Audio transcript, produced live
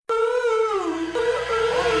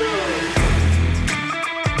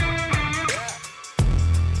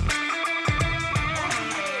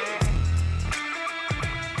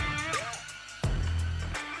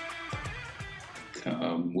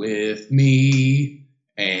be,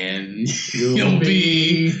 and you'll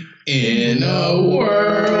be in a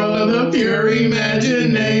world of pure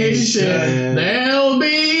imagination. There'll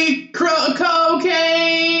be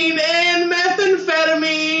cocaine and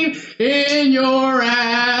methamphetamine in your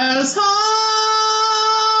asshole.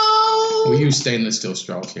 We'll use stainless steel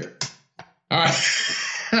straws here. All right.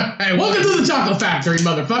 Hey, welcome to the Chocolate Factory,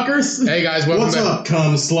 motherfuckers. Hey, guys. Welcome What's back. up,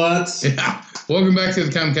 cum sluts? Yeah. Welcome back to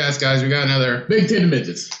the Cumcast, guys. We got another Big titted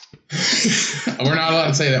midgets. We're not allowed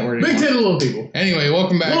to say that word anymore. Big titted little people. Anyway,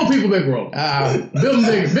 welcome back. Little people, big world.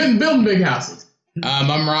 Building big houses.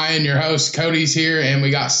 I'm Ryan, your host. Cody's here, and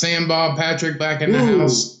we got Sam, Bob, Patrick back in the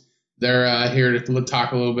house. They're here to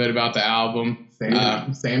talk a little bit about the album.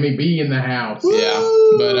 Sammy B in the house. Yeah,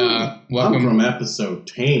 but welcome. I'm from episode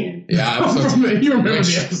 10. Yeah, You remember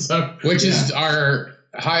the episode. Which is our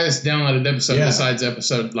highest downloaded episode besides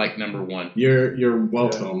episode number 1. You're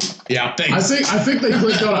welcome. Yeah, thanks. I think they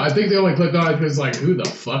clicked on it. I think they only clicked on it because like, who the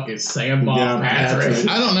fuck is Sam Bob Patrick?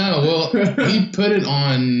 I don't know. Well, he put it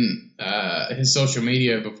on his social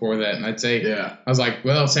media before that, and I'd say, I was like,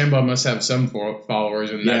 well, Sam Bob must have some followers,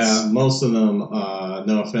 and that's most of them.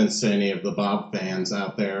 No offense to any of the Bob fans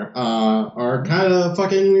out there, are kind of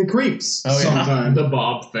fucking creeps. Sometimes the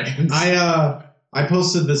Bob fans. I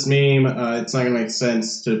posted this meme. It's not gonna make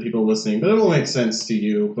sense to people listening, but it'll make sense to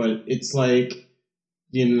you. But it's like,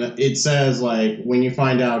 it says like, when you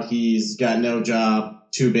find out he's got no job,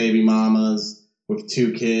 2 baby mamas with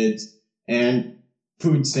 2 kids, and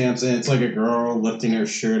food stamps, and it's like a girl lifting her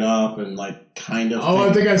shirt up and like kind of.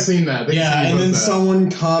 I think I've seen that. And then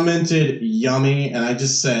someone commented "yummy," and I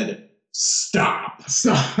just said, "Stop."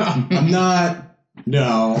 I'm not.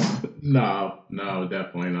 No,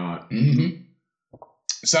 definitely not. Mm-hmm.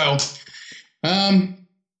 So,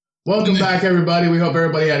 welcome back, everybody. We hope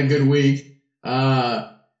everybody had a good week.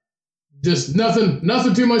 Just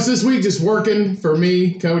nothing too much this week. Just working for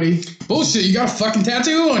me, Cody. Bullshit, you got a fucking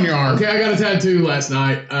tattoo on your arm. Okay, I got a tattoo last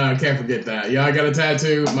night. Can't forget that. Yeah, I got a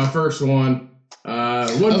tattoo. My first one.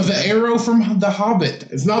 Of the arrow from The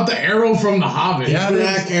Hobbit. It's not the arrow from The Hobbit. Yeah, the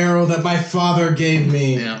black arrow that my father gave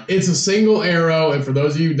me. Yeah. It's a single arrow, and for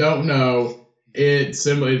those of you who don't know, it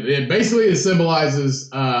symbolizes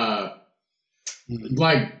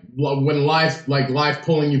like when life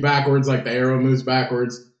pulling you backwards, like the arrow moves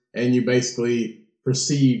backwards, and you basically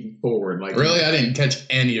proceed forward. Like, really, I didn't catch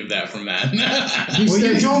any of that from that.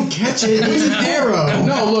 You don't catch it. It's an arrow.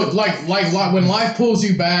 No, look, like when life pulls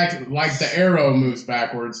you back, like the arrow moves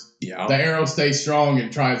backwards. Yeah. The arrow stays strong and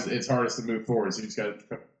tries its hardest to move forward. So you just gotta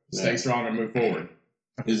stay strong and move forward.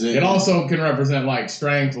 It also can represent like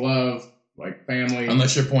strength, love, like family.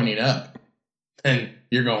 Unless you're pointing up, and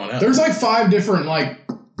you're going up. There's like 5 different like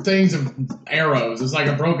things of arrows. It's like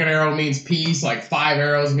a broken arrow means peace. Like 5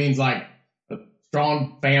 arrows means like a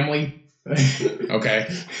strong family. Okay,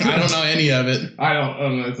 I don't know any of it. I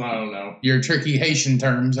don't know. Your tricky Haitian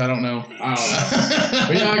terms, I don't know.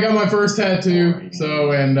 But yeah, I got my first tattoo.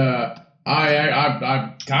 So, and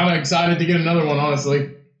I'm kind of excited to get another one,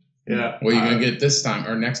 honestly. Yeah. What are you gonna get this time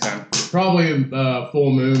or next time? Probably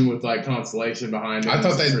full moon with like constellation behind it. I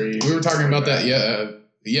thought we were talking about that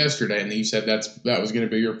yesterday, and you said that was gonna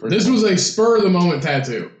be your first. This was a spur of the moment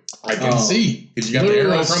tattoo. I can see because you got the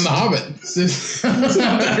arrow from The Hobbit. It's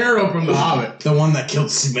not the arrow from The Hobbit. The one that killed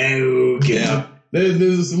Smaug. Yeah. This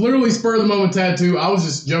is literally spur of the moment tattoo. I was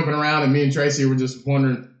just joking around, and me and Tracy were just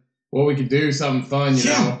wondering what we could do, something fun, you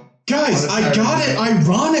know. Guys, I got it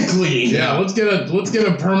ironically. Yeah, let's get a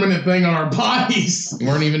permanent thing on our bodies. You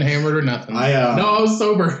weren't even hammered or nothing. No, I was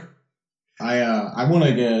sober. I want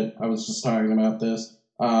to get. I was just talking about this.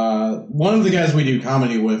 One of the guys we do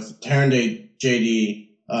comedy with, Taryn JD,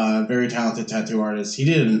 very talented tattoo artist. He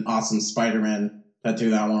did an awesome Spider-Man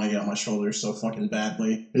tattoo that I want to get on my shoulder so fucking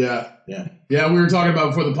badly. Yeah. We were talking about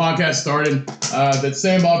before the podcast started that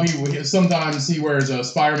Sam Bob, sometimes he wears a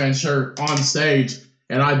Spider-Man shirt on stage.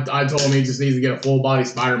 And I told him he just needs to get a full body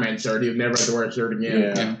Spider-Man shirt. He would never have to wear a shirt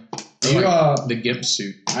again. Yeah. The Gimp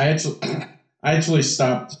suit. I actually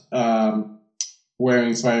stopped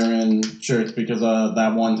wearing Spider-Man shirts because of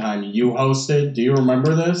that one time you hosted. Do you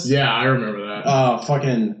remember this? Yeah, I remember that.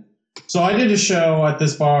 So I did a show at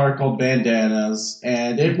this bar called Bandanas,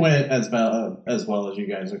 and it went as well as you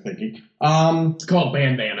guys are thinking. It's called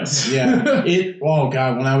Bandanas. Yeah. Oh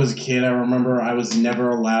God, when I was a kid, I remember I was never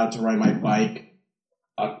allowed to ride my bike.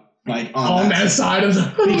 On that side of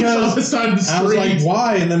the street. I was like,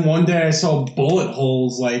 why? And then one day I saw bullet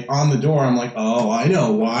holes like on the door. I'm like, oh, I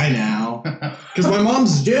know why now. Because my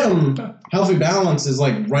mom's gym, Healthy Balance, is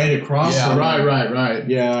like right across. Yeah, right.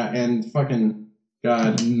 Yeah, and fucking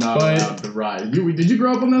God, not allowed to ride. Did you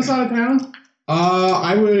grow up on that side of town?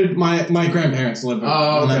 I would. My grandparents live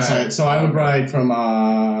on that side, so I would ride from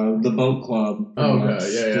the boat club.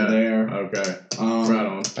 To there. Okay, right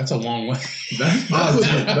on. That's a long way.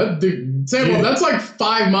 Dude, Samuel, that's like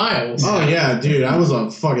 5 miles. Oh yeah, dude, I was a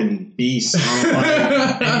fucking beast on a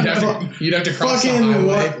bike. You'd have to cross the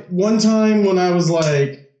highway. One time when I was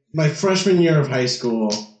like my freshman year of high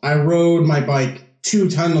school, I rode my bike to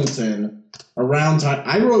Tunnelton. Around time,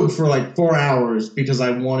 I rode for like 4 hours because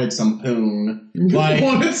I wanted some poon. Like,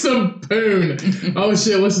 wanted some poon. Oh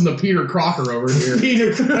shit! Listen to Peter Crocker over here.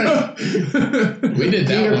 Peter Crocker. We did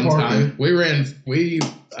that one time. We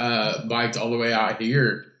biked all the way out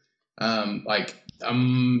here,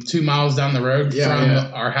 2 miles down the road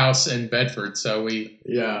from our house in Bedford. So we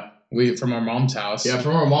from our mom's house. Yeah,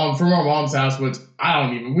 from our mom's house, which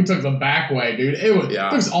we took the back way, dude. It took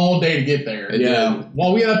us all day to get there.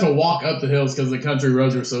 Well, we had to walk up the hills because the country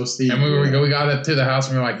roads are so steep. And we got up to the house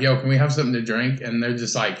and we were like, yo, can we have something to drink? And they're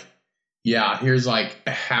just like, yeah, here's like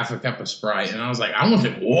half a cup of Sprite. And I was like, I want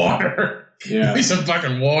some water. Yeah. Give me some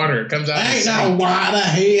fucking water. It comes out. Ain't no water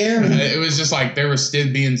here. It was just like they were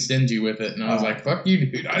being stingy with it. And I was like, fuck you,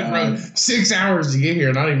 dude. I rode 6 hours to get here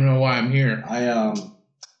and I don't even know why I'm here. I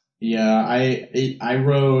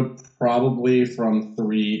rode probably from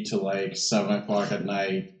 3 to like 7 o'clock at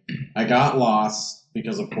night. I got lost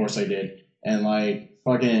because of course I did, and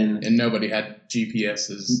and nobody had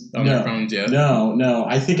GPSs on their phones yet. No.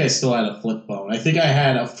 I think I still had a flip phone. I think I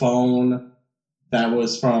had a phone that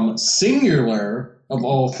was from Singular of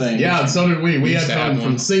all things. Yeah, so did we. We had phone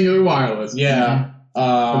from Singular Wireless. Yeah,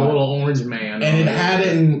 the little orange man, and it had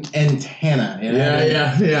an antenna.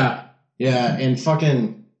 Yeah, and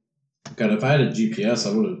fucking. God, if I had a GPS,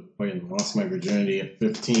 I would have fucking lost my virginity at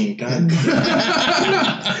 15. God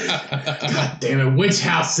damn it. Which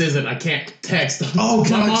house is it? I can't text. Oh,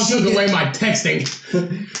 God. My mom took away my texting.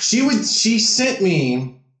 She sent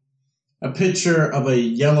me a picture of a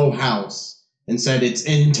yellow house and said it's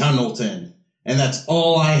in Tunnelton. And that's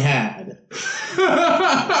all I had.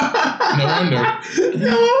 No wonder.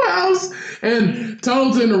 Yellow house. And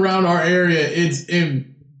Tunnelton around our area, it's in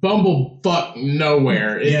bumblefuck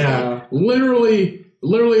nowhere. It's literally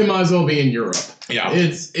it might as well be in Europe. Yeah.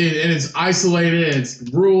 It's isolated and it's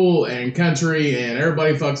rural and country and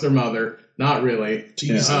everybody fucks their mother. Not really.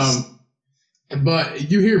 Jesus. But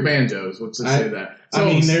you hear banjos, let's just say that.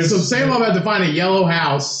 So Sam Bob had to find a yellow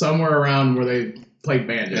house somewhere around where they played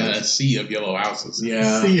banjos. Yeah, a sea of yellow houses.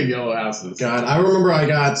 Yeah. Sea of yellow houses. God, I remember I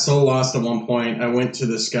got so lost at one point. I went to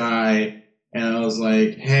this guy and I was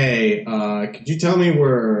like, hey, could you tell me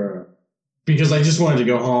where... Because I just wanted to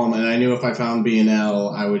go home, and I knew if I found B&L,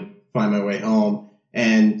 I would find my way home.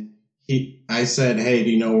 And I said, hey, do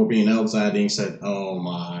you know where B&L's at? And he said, oh,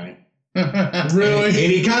 my. Really? And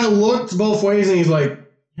he kind of looked both ways, and he's like,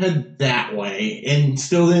 head that way. And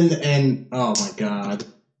still didn't... And, oh, my God.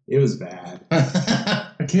 It was bad.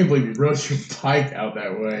 I can't believe you rode your bike out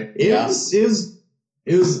that way. It was...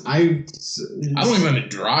 I don't even want to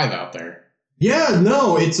drive out there. Yeah,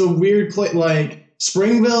 no, it's a weird place. Like,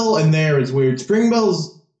 Springville and there is weird.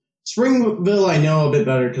 Springville I know a bit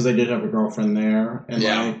better because I did have a girlfriend there.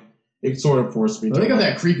 And, it sort of forced me to. They got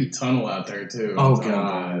that creepy tunnel out there, too. Oh,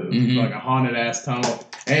 God. Like a haunted-ass tunnel.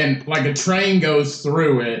 And, like, a train goes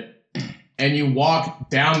through it, and you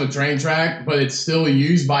walk down the train track, but it's still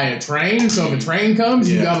used by a train. So if a train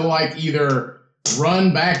comes, you gotta, like, either...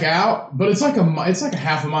 run back out, but it's like a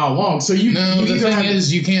half a mile long. So the thing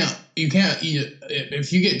is, you can't.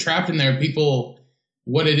 If you get trapped in there,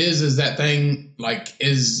 what it is that thing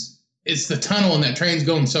it's the tunnel and that train's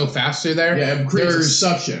going so fast through there. Yeah, it creates a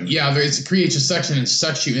suction. Yeah, it creates a suction and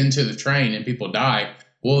sucks you into the train and people die.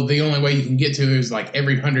 Well, the only way you can get to it is like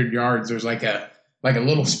every 100 yards. There's like a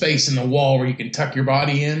little space in the wall where you can tuck your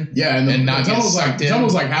body in. Yeah, and not get sucked in. The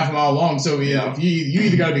tunnel's like half a mile long, so if you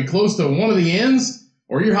either got to be close to one of the ends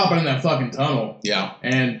or you're hopping in that fucking tunnel. Yeah.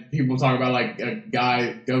 And people talk about like a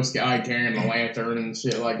ghost guy carrying a lantern and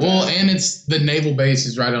shit like that. Well, and it's the naval base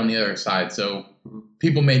is right on the other side, so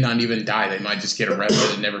people may not even die. They might just get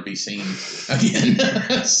arrested and never be seen again.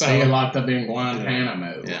 So they get locked up in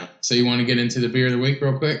Guantanamo. Yeah. So you want to get into the beer of the week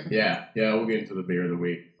real quick? Yeah, we'll get into the beer of the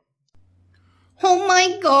week. Oh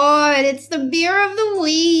my God, it's the beer of the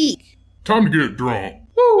week. Time to get drunk.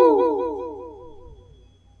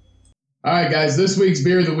 All right, guys, this week's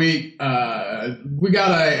beer of the week, we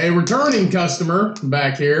got a returning customer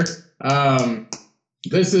back here.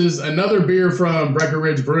 This is another beer from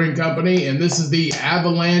Breckenridge Brewing Company, and this is the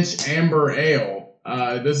Avalanche Amber Ale.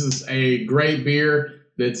 This is a great beer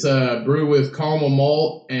that's brewed with caramel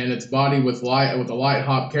malt, and it's bodied with a light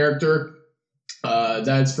hop character.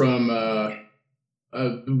 That's from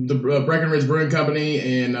the Breckenridge Brewing Company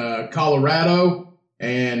in Colorado,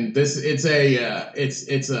 and it's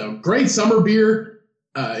a great summer beer.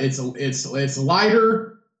 It's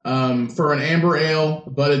lighter for an amber ale,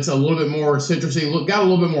 but it's a little bit more citrusy. Got a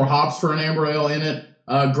little bit more hops for an amber ale in it.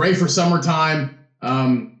 Great for summertime.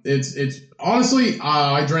 It's honestly,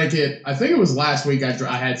 I drank it. I think it was last week. I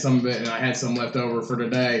had some of it, and I had some left over for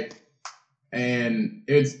today, and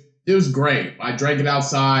it was great. I drank it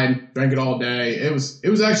outside, drank it all day. It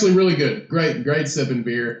was actually really good. Great sipping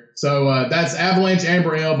beer. So that's Avalanche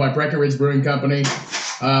Amber Ale by Breckenridge Brewing Company.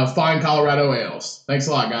 Fine Colorado ales. Thanks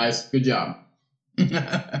a lot, guys. Good job.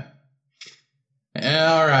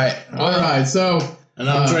 All right. So. And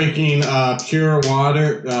I'm drinking pure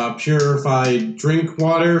water, purified drink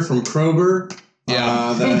water from Kroger.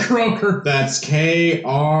 Yeah, from Kroger. That's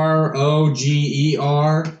Kroger.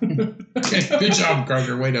 Okay, good job,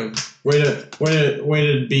 Kroger. Way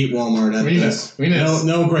to beat Walmart at this.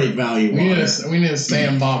 No great value water. We need a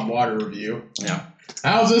Sam Bob water review. Yeah.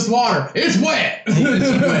 How's this water? It's wet.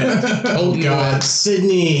 It's wet. Cold and God, wet.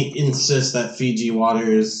 Sydney insists that Fiji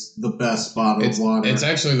water is the best bottled water. It's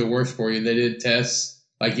actually the worst for you. They did tests.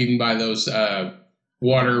 Like, you can buy those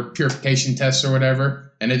water purification tests or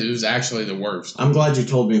whatever, and it was actually the worst. I'm glad you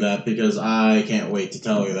told me that, because I can't wait to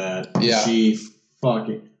tell her that. Yeah.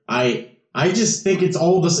 I just think it's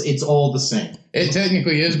all the same. It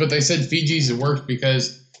technically is, but they said Fiji's the worst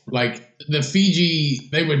because, like, the Fiji,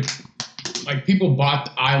 they would... Like, people bought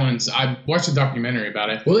the islands. I watched a documentary about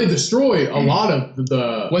it. Well, they destroy a lot of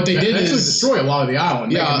the... What they did is... destroy a lot of the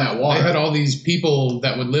island, making that water. They had all these people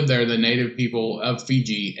that would live there, the native people of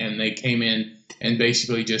Fiji, and they came in and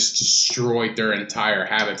basically just destroyed their entire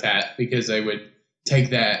habitat because they would take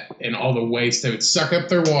that and all the waste. They would suck up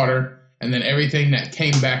their water, and then everything that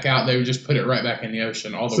came back out, they would just put it right back in the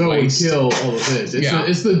ocean, all the waste. So it would kill all the fish.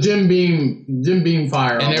 It's the Jim Beam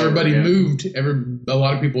fire. And everybody moved. A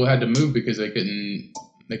lot of people had to move because they couldn't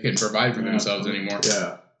provide for themselves anymore.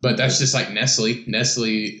 Yeah. But that's just like Nestle.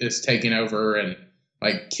 Nestle is taking over and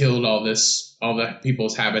like killed all the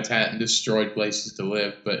people's habitat and destroyed places to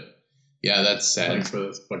live. But yeah, that's sad. Thanks for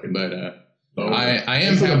this fucking. But boner. I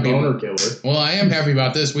am happy. Boner killer. Well, I am happy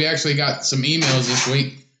about this. We actually got some emails this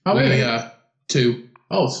week. How many? 2.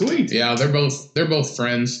 Oh, sweet. Yeah, they're both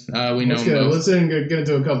friends. We know them both. Let's get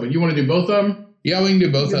into a couple. You want to do both of them? Yeah, we can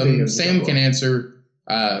do both of them. Sam can answer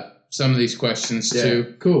some of these questions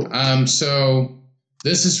too. Cool. So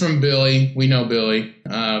this is from Billy. We know Billy.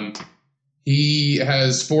 He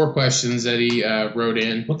has 4 questions that he wrote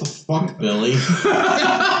in. What the fuck, Billy?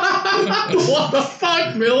 What the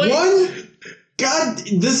fuck, Billy? God,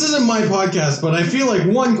 this isn't my podcast, but I feel like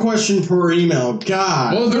 1 question per email.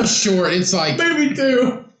 God. Well, they're short. It's like maybe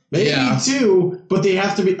 2. Maybe 2, but they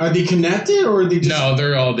have to be. Are they connected or are they just? No,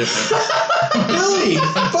 they're all different. Billy,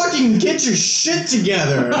 fucking get your shit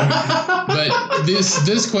together. But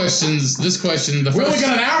this question, the we only first.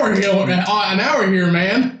 got an hour here,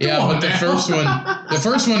 man. Yeah, Come on but now. the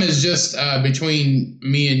first one is just between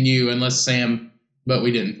me and you, unless Sam. But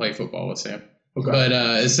we didn't play football with Sam. Okay. But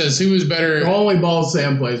it says who was better. The only balls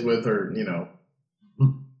Sam plays with are,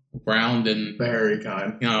 Round and the hairy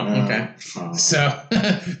kind. Oh, okay. So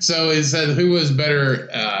it said who was better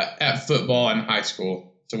at football in high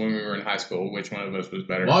school. So when we were in high school, which one of us was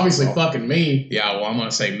better? Well, obviously fucking me. Yeah, well, I'm going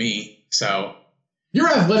to say me. So you're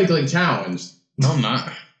athletically challenged. No, I'm not.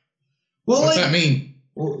 Well, what's that mean?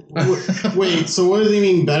 Wait, so what does he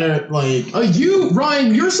mean better? Like,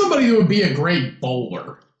 Ryan, you're somebody who would be a great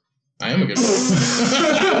bowler. I am a good bowler.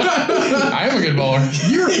 I am a good bowler.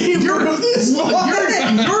 You're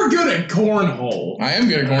good at cornhole. I am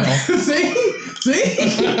good at cornhole. See?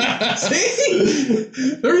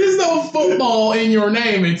 There is no football in your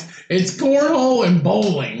name. It's cornhole and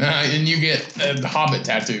bowling. And you get Hobbit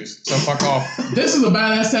tattoos. So fuck off. This is a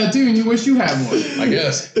badass tattoo, and you wish you had one. I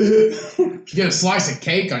guess. You get a slice of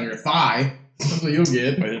cake on your thigh. That's what you'll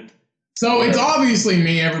get. So it's obviously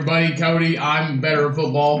me, everybody. Cody, I'm better at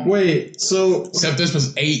football. Wait, so... Except this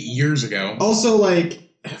was 8 years ago. Also,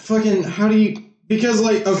 like, fucking, how do you... Because,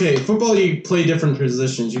 like, okay, football, you play different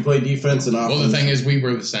positions. You play defense and offense. Well, the thing is, we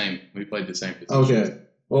were the same. We played the same position. Okay.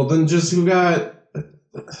 Well, then just who got...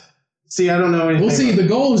 See, I don't know anything. Well, see, the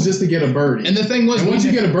goal is just to get a birdie. And the thing was... once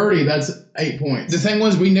you get a birdie, that's 8 points. The thing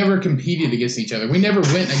was, we never competed against each other. We never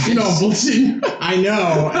went against... bullshit. I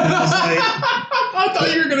know. And I was like... I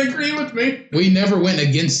thought you were going to agree with me. We never went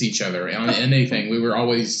against each other on anything. We were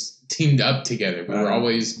always teamed up together. We were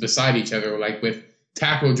always beside each other, like with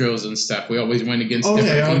tackle drills and stuff. We always went against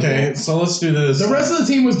different people. Okay, so let's do this. The rest of the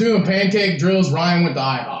team was doing pancake drills. Ryan went to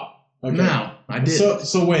IHOP. Okay. No, I did.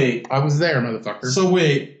 So wait. I was there, motherfucker. So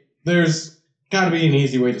wait, there's gotta be an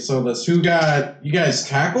easy way to sell this. Who got you guys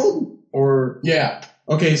tackled or? Yeah.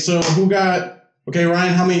 Okay, so who got? Okay,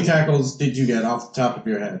 Ryan, how many tackles did you get off the top of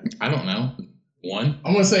your head? I don't know. 1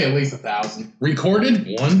 I'm gonna say at least 1,000. recorded.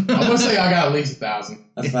 1. I'm gonna say I got at least 1,000.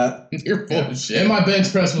 That's not. You're full of shit. And my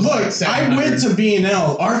bench press was like Look, 700. I went to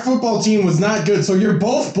B&L. Our football team was not good, so you're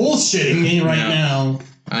both bullshitting me right Yeah. now.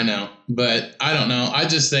 I know, but I don't know. I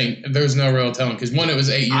just think there's no real telling because one, it was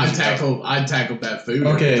 8 years ago. I tackled that food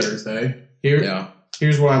Okay. on Thursday.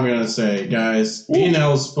 Here's what I'm gonna say, guys.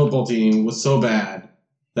 B&L's football team was so bad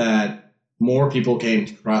that more people came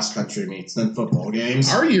to cross country meets than football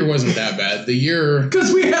games. Our year wasn't that bad. The year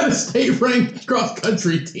Because we had a state-ranked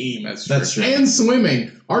cross-country team. That's true. And swimming.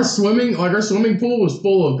 Our swimming pool was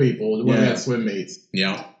full of people when we Yeah. had swim meets.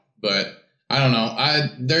 Yeah, but I don't know.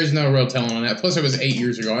 There's no real telling on that. Plus, it was 8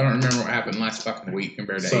 years ago. I don't remember what happened last fucking week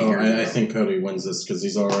compared to 8 So years ago. I think Cody wins this because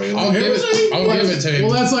he's already. I'll give it to him.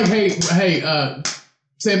 Well, that's like, hey,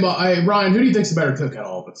 Sam, Ryan, who do you think's a better cook out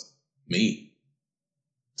of all of us? Me.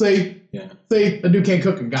 See, Yeah. a dude can't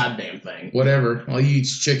cook a goddamn thing. Whatever. All you eat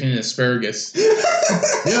is chicken and asparagus.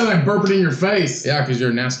 Yeah, like burp it in your face. Yeah, because you're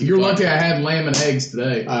a nasty. You're fuck. lucky I had lamb and eggs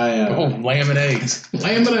today. Oh, lamb and eggs.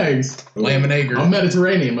 Lamb and eggs. Lamb and egger. I'm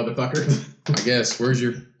Mediterranean, motherfucker. I guess. Where's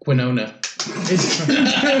your quinona?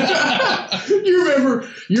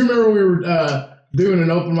 you remember we were doing an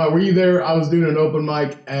open mic. Were you there? I was doing an open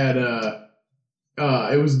mic at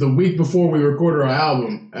it was the week before we recorded our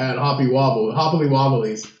album at Hoppy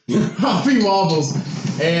Wobblies. Hoppy Wobbles.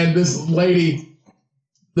 And this lady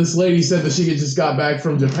said that she had just got back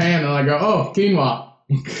from Japan, and I go, oh, quinoa.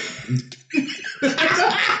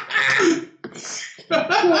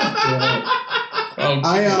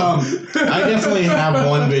 I definitely have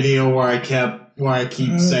one video where I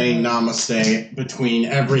keep saying namaste between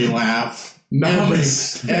every laugh.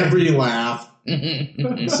 Every laugh.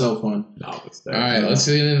 It's so fun. All right, let's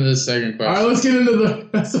get into the second question. All right, let's get into the.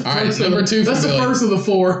 That's the All right, first number 2 for That's the Billy. first of the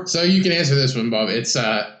 4. So you can answer this one, Bob. It's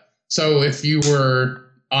so if you were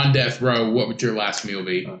on death row, what would your last meal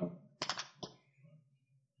be? Who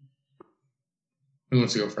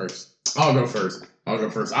wants to go first? I'll go first. I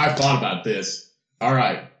thought about this. All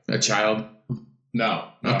right. A child. No.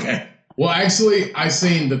 Okay. Well, actually, I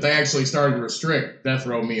seen that they actually started to restrict death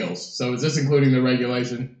row meals. So is this including the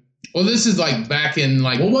regulation? Well, this is like back in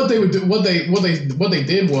like. Well, what they would do, what they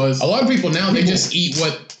did was A lot of people now they just eat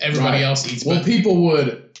what everybody Right. else eats. well, But people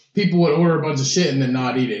would order a bunch of shit and then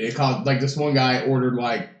not eat it. It caused like this one guy ordered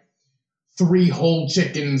like 3 whole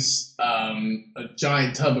chickens, a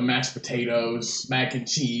giant tub of mashed potatoes, mac and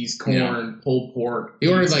cheese, corn, pulled pork. he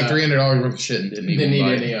ordered like pizza. $300 worth of shit and didn't eat Didn't eat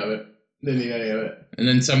one bite. any of it. And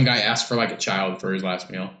then some guy asked for like a child for his last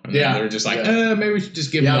meal. And Yeah. they were just like, Yeah. maybe we should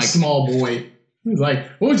just give Yeah, him a like. small boy. He's like,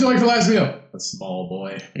 what would you like for last meal? A small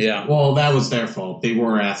boy. Yeah. Well, that was their fault. They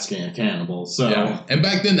were asking a cannibal, so Yeah. And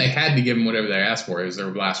back then they had to give him whatever they asked for. It was their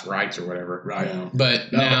last rights or whatever. Right. yeah.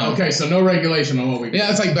 But No, now. okay, so no regulation on what we Yeah,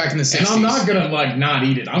 it's like back in the 60s. And I'm not gonna like not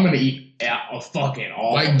eat it. I'm gonna eat a fucking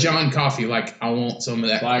all. Like of it. John Coffey, like, I want some of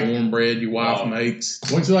that Like- cornbread your wife Oh. makes.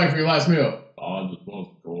 What'd you like for your last meal? I just want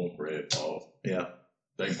some cornbread, boss. Yeah.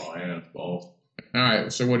 Take my hands, boss. All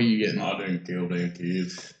right, so what are you getting? I didn't kill them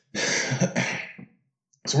kids.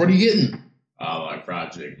 So what are you getting? I like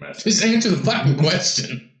fried chicken mashed Just answer the fucking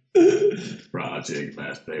question. fried chicken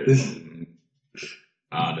mashed potatoes.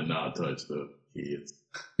 I did not touch the kids.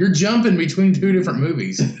 You're jumping between 2 different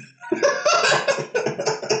movies.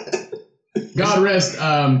 God rest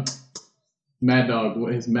Mad Dog.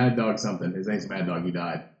 What is Mad Dog something? His name's Mad Dog. He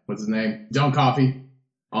died. What's his name? John Coffey.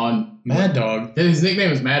 On Mad Dog. His nickname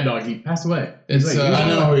is Mad Dog. He passed away. It's, He was I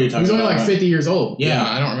know who you're he talking was only about. like 50 years old. Yeah,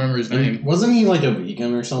 I don't remember his name. Wasn't he like a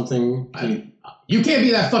vegan or something? You can't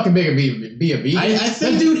be that fucking big and be a vegan. I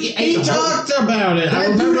think that dude he ate a whole, talked about it.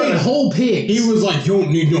 I that dude remember ate whole pigs. he was like, "You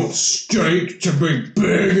don't need no steak to be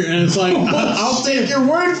big," and it's like, "I'll take your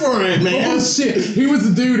word for it, man." Oh shit! He was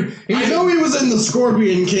the dude. I know he was in the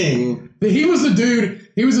Scorpion King. He was the dude.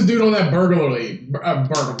 He was the dude on that burglary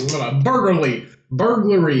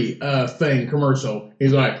thing commercial.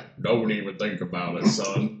 He's like, "Don't even think about it,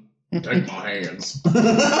 son. Take my hands.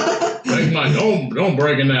 Take my don't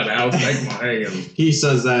break in that house. Take my hands." He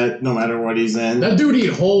says that no matter what he's in. That dude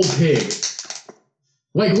eat whole pig.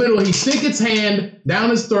 Like literally, he stick its hand down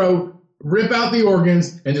his throat, rip out the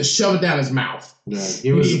organs, and just shove it down his mouth. Yeah,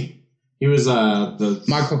 he was the.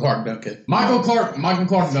 Michael Clark Duncan. Michael Clark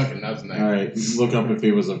Duncan. That's his name. All right, look up if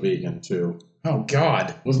he was a vegan too. Oh,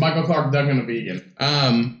 God. Was Michael Clark Duncan a vegan?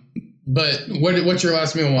 But what's your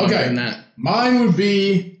last meal? Okay. Than that? Mine would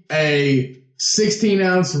be a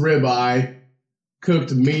 16-ounce ribeye,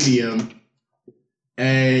 cooked medium,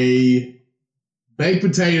 a baked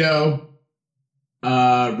potato,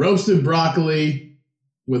 roasted broccoli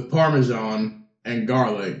with Parmesan and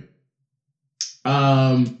garlic.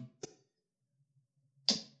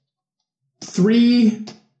 3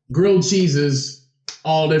 grilled cheeses,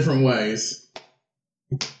 all different ways.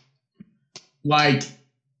 Like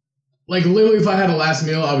literally, if I had a last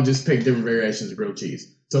meal, I would just pick different variations of grilled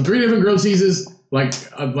cheese. So 3 different grilled cheeses, like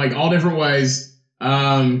all different ways.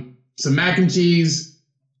 Some mac and cheese,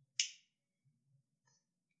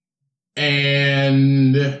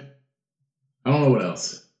 and I don't know what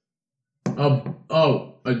else.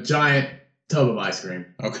 A giant tub of ice cream.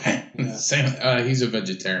 Okay. Yeah. Sam, he's a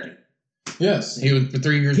vegetarian. Yes. He was for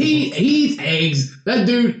 3 years. He eats eggs. That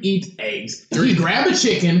dude eats eggs. He'd grab a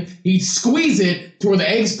chicken, he'd squeeze it to where the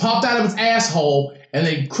eggs popped out of its asshole, and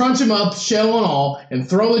they'd crunch him up, shell and all, and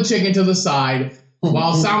throw the chicken to the side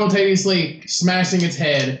while simultaneously smashing its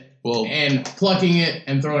head Well, and plucking it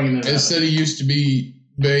and throwing it in the it said he used to be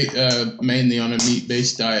mainly on a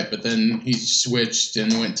meat-based diet, but then he switched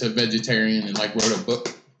and went to vegetarian and wrote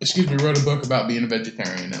a book about being a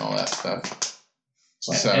vegetarian and all that stuff.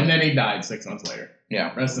 So, And then he died 6 months later.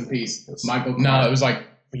 yeah. Rest in peace, Michael. No, Clark. it was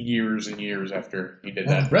years and years after he did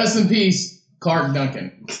that. Rest in peace, Clark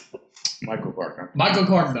Duncan. Michael Clark. Michael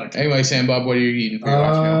Clark Duncan. Anyway, Sam Bob, what are you eating for your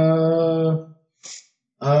lunch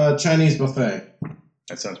meal? Chinese buffet.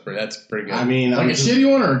 That's pretty good. I mean, Like a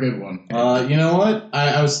shitty one or a good one? You know what?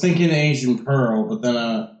 I was thinking Asian Pearl, but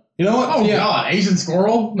then you know what? Oh God, Asian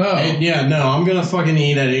squirrel? No. No, I'm gonna fucking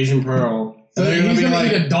eat at Asian Pearl. So And they're he's be gonna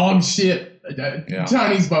like, eat a dog shit Yeah.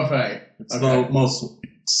 Chinese buffet. it's the most.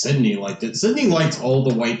 Sydney liked it. Sydney liked all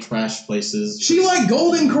the white trash places. She liked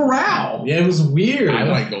Golden Corral. Yeah, it was weird. I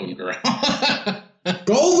like Golden Corral.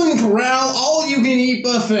 Golden Corral, all you can eat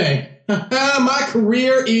buffet. My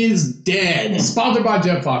career is dead. Sponsored by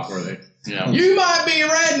Jeff Foxworthy. Yeah. You might be a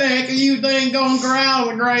redneck and you think Golden Corral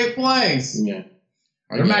is a great place. Yeah.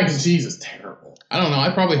 Their mac and cheese is terrible. I don't know.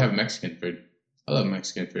 I probably have Mexican food. I love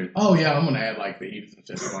Mexican food. Oh yeah, I'm gonna add fajitas and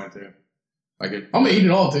shit to mine too. I'm gonna eat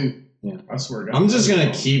it all too. Yeah. I swear to God. I'm just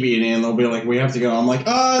gonna keep eating and they'll be like, we have to go. I'm like,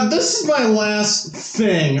 this is my last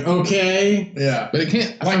thing, okay? Yeah. But it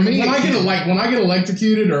can't. Like For me, when it I can't- get when I get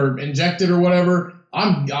electrocuted or injected or whatever,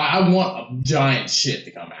 I want a giant shit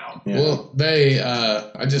to come out. Yeah. Well,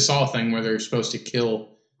 I just saw a thing where they're supposed to kill.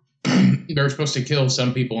 They're supposed to kill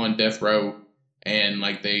some people on death row, and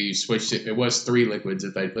they switched it. It was 3 liquids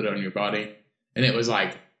that they put on your body, and it was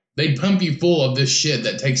they'd pump you full of this shit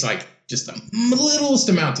that takes just the littlest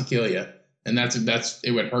amount to kill you, and that's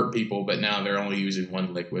it would hurt people. But now they're only using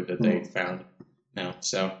 1 liquid that they found now.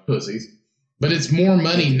 So Pussies. but it's more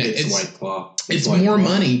money. It's White Claw. It's White more Claw.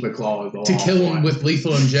 money The claw is the to law. kill them with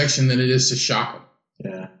lethal injection than it is to shock them.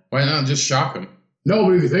 Yeah. Why not just shock them? No,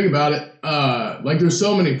 but if you think about it, there's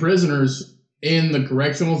so many prisoners in the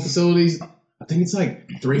correctional facilities. I think it's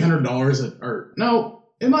 $300 no,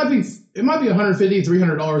 it might be $150,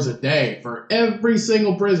 $300 a day for every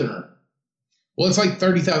single prisoner. Well, it's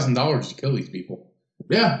 $30,000 to kill these people.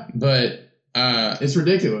 Yeah, But it's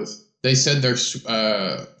ridiculous. they said they're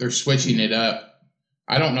switching it up.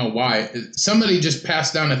 I don't know why. Somebody just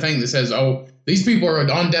passed down a thing that says, "Oh, these people are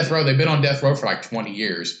on death row. They've been on death row for 20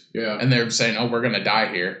 years." Yeah. And they're saying, "Oh, we're gonna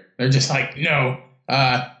die here." They're just no.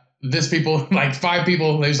 This people, 5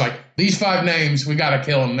 people. There's these 5 names. We gotta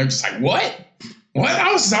kill them. They're just what? What?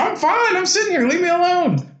 I'm fine. I'm sitting here. Leave me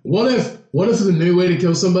alone. What if the new way to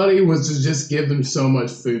kill somebody was to just give them so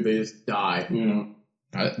much food they just die?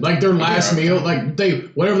 Their last meal,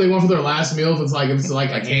 whatever they want for their last meal. If it's a ham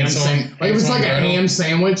sandwich, if it's a ham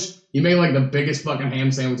sandwich, you make the biggest fucking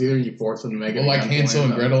ham sandwich either, and you force them to make it. Well, Hansel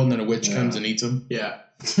and Gretel, and then a witch comes and eats them. Yeah,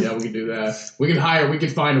 we could do that. We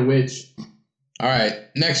could find a witch. All right,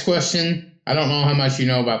 next question. I don't know how much you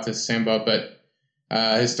know about this, Sambo, but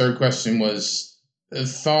his third question was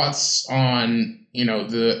thoughts on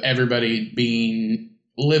everybody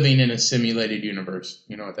living in a simulated universe.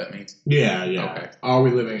 You know what that means? Yeah. Okay. Are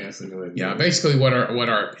we living in a simulated? Yeah, basically what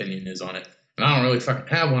our opinion is on it. And I don't really fucking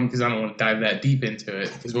have one because I don't want to dive that deep into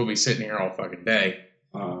it because we'll be sitting here all fucking day.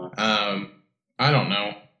 I don't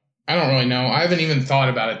know. I don't really know. I haven't even thought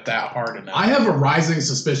about it that hard enough. I have a rising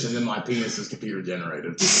suspicion that my penis is computer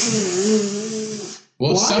generated.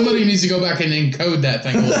 Well, somebody needs to go back and encode that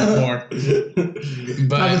thing a little bit more.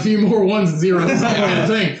 But Have a few more ones and zeros. I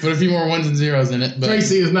think. Put a few more 1s and 0s in it. But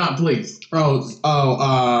Tracy is not pleased. By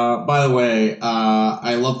the way,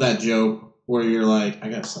 I love that joke where you're I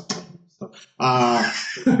gotta stop. stuff.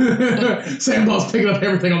 Sandball's picking up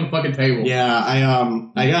everything on the fucking table. Yeah,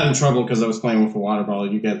 I got in trouble because I was playing with a water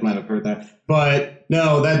bottle. You guys might have heard that. But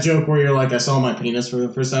no, that joke where you're like, I saw my penis for the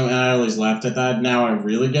first time, and I always laughed at that. Now I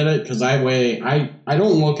really get it because I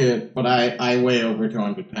don't look it, but I weigh over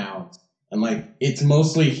 200 pounds. And like, it's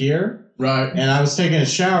mostly here. Right. And I was taking a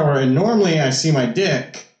shower, and normally I see my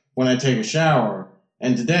dick when I take a shower.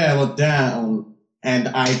 And today I looked down, and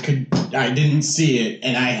I didn't see it,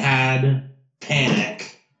 and I had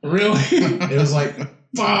panic. Really? It was like,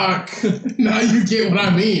 fuck. Now you get what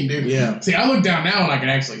I mean, dude. Yeah. See, I look down now and I can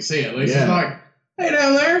actually see it. At least Yeah. it's like, hey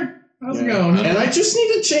down there, how's it Yeah. going? And I just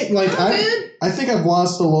need to change. Like, I think I've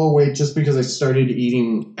lost a little weight just because I started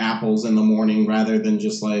eating apples in the morning rather than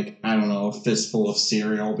just like, I don't know, a fistful of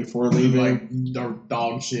cereal before leaving. like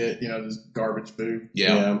dog shit, just garbage food.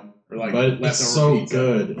 Yeah. Or like But it's leftover so pizza.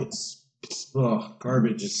 good.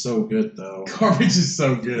 Garbage is so good though. Garbage is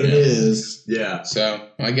so good. It is. Yeah. So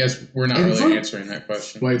I guess we're not And really fruit- answering that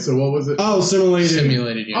question. Wait, so what was it? Oh, simulated.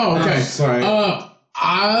 Simulated universe. Oh, okay. Oh, sorry.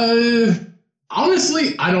 I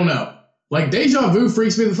honestly, I don't know. Like deja vu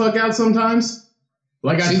freaks me the fuck out sometimes.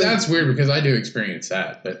 Like See, that's weird because I do experience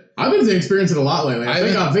that, but I've been experiencing it a lot lately. I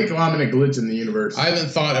I think I'm in a glitch in the universe. I haven't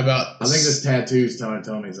thought about. I think this tattoo's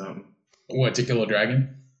telling me something. What, to kill a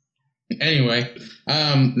dragon? Anyway,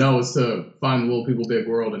 No, it's to find little people big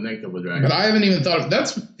world and then kill the dragon. but I haven't even thought of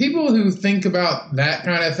that's people who think about that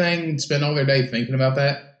kind of thing spend all their day thinking about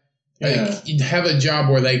that. Yeah. Like, you have a job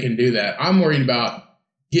where they can do that. I'm worried about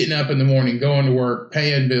getting up in the morning, going to work,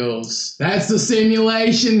 paying bills. That's the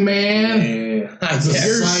simulation, man. Yeah. I It's a guess.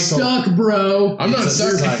 You're cycle. stuck, bro. I'm not It's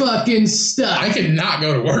a stuck. cycle. Fucking stuck. I could not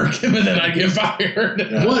go to work, but then I'd get fired.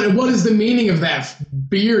 Yeah. What is the meaning of that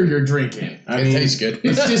beer you're drinking? I it mean, tastes good.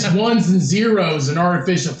 It's just ones and zeros and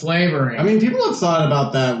artificial flavoring. I mean, people have thought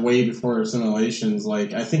about that way before simulations.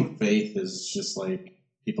 Like, I think faith is just like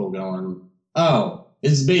people going, oh,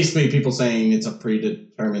 it's basically people saying it's a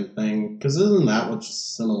predetermined thing. Because isn't that what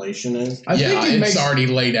simulation is? I yeah, think it it's makes. already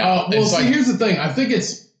laid out. Well, it's see, like here's the thing. I think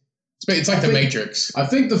it's like I the think- Matrix. I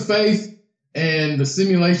think the faith and the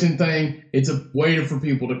simulation thing. It's a way for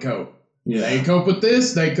people to cope. Yeah. They cope with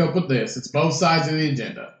this. They cope with this. It's both sides of the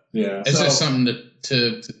agenda. Yeah. It's So- just something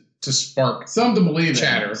to spark. Something to believe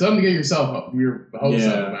Chatter. in. Something to get your hopes Yeah.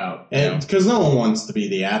 up about. And because no one wants to be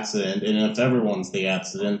the accident, and if everyone's the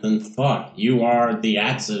accident, then fuck, you are the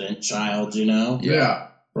accident child. You know, Yeah.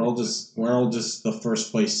 we're all just the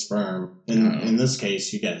first place sperm. In this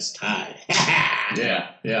case, you guys tied.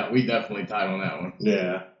 Yeah. We definitely tied on that one.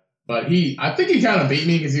 Yeah. But I think he kind of beat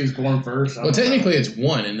me because he was born first. I Well, don't know. technically, it's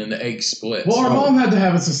one, and then the egg splits. Well, our So- mom had to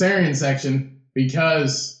have a cesarean section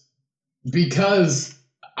because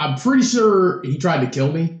I'm pretty sure he tried to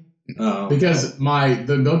kill me Oh. because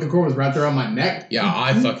the umbilical cord was wrapped around my neck. Yeah,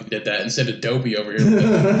 I fucking did that instead of Dopey over here with the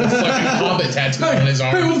fucking Hobbit tattoo on his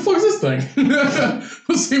Hey, arm. what the fuck is this thing?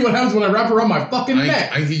 Let's see what happens when I wrap around my fucking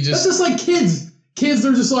neck. He That's just just like kids. Kids,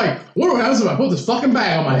 they're just like, what happens if I put this fucking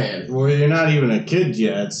bag on my head? Well, you're not even a kid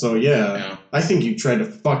yet, so yeah. no. I think you tried to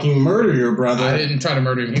fucking murder your brother. I didn't try to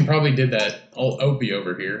murder him. He probably did that. Old Opie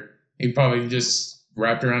over here. He probably just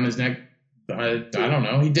wrapped around his neck. I don't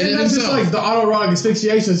know. He did And it that's just himself. like the autoerotic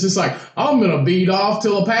asphyxiation. It's just like, I'm going to beat off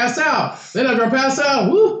till I pass out. Then after I pass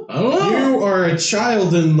out, woo, I don't know. You are a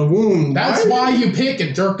child in the womb. That's why you pick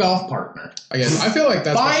a jerk off partner. I guess I feel like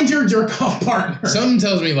that's Find your jerk off partner. something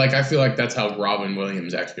tells me like I feel like that's how Robin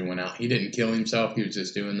Williams actually went out. He didn't kill himself. He was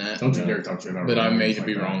just doing that. Don't you dare talk shit about But I Robin may Williams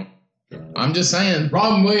be like that. wrong. I'm just saying.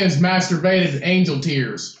 Robin Williams masturbated angel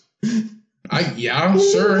tears. Yeah,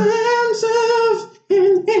 sure. Arms of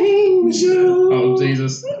an angel. Oh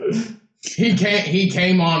Jesus! He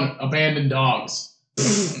came on abandoned dogs.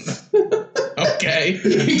 Okay.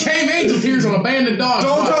 He came angel tears on abandoned dogs.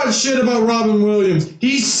 Don't talk shit about Robin Williams.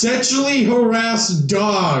 He sexually harassed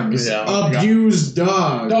dogs. Yeah. Abused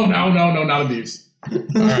dogs. No, not abuse. All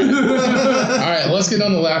right. All right. Let's get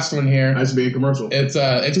on the last one here. That should be a commercial. It's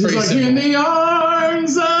It's pretty like simple. in the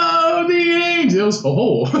arms of the angels.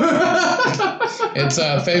 Oh. It's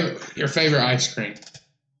your favorite ice cream.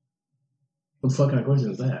 What the fuck kind of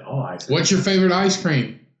question is that? Oh, ice cream. What's your favorite ice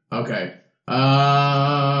cream? Okay.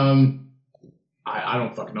 I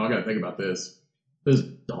don't fucking know. I gotta think about this. This is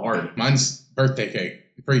hard. Mine's birthday cake.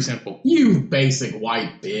 Pretty simple. You basic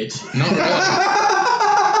white bitch. Not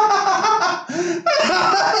really.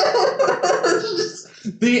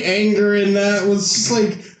 The anger in that was just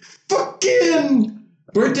like fucking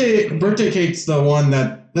birthday cake's the one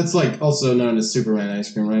that's like also known as Superman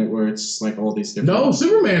ice cream, right? Where it's just like all these different. No,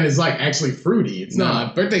 Superman is like actually fruity. It's not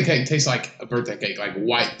Nah, birthday cake tastes like a birthday cake, like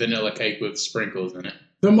white vanilla cake with sprinkles in it.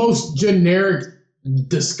 the most generic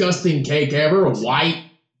disgusting cake ever. A white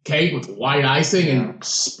cake with white icing and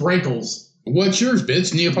sprinkles. What's yours,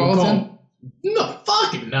 bitch? Neapolitan? No,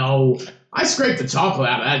 fucking no. I scraped the chocolate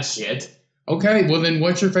out of that shit. Okay, well then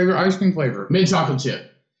what's your favorite ice cream flavor? Mint chocolate chip.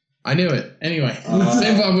 I knew it. Anyway,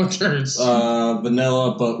 same Bob, what's yours?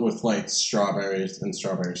 Vanilla, but with like strawberries and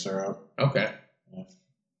strawberry syrup. Okay. Yeah.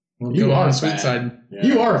 Well, You go are on the fat. sweet side. Yeah.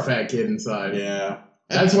 You are a fat kid inside. Yeah.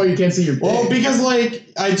 That's why you can't see your dick. Well, because like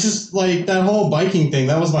I just like that whole biking thing.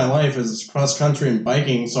 That was my life, is cross country and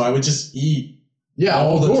biking. So I would just eat. yeah,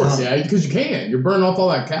 all of the course, time. yeah, because you can. You're burning off all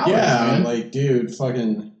that calories, Yeah, man. like dude,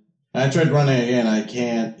 fucking. I tried running again. I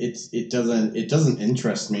can't. It doesn't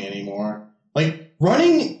interest me anymore. Like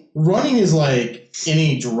running is like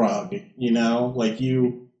any drug, you know. Like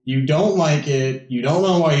you don't like it. You don't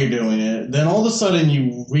know why you're doing it. Then all of a sudden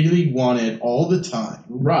you really want it all the time.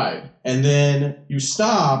 Right. And then you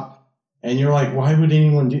stop, and you're like, why would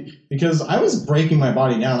anyone do? Because I was breaking my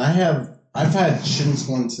body down. I've had shin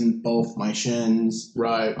splints in both my shins.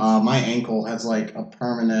 Right. My ankle has like a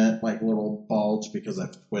permanent like little bulge because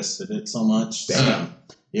I've twisted it so much. Damn.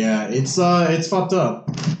 Yeah, it's fucked up.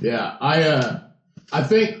 Yeah. I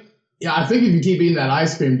think if you keep eating that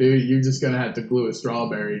ice cream, dude, you're just gonna have to glue a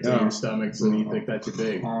strawberry to Yeah. your stomach so you think that you're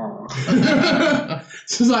big. Oh.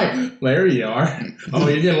 It's just like, there you are. Oh,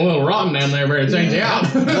 you're getting a little rotten down there. Better change it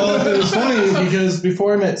out. Well, it was funny because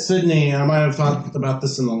before I met Sydney, I might have thought about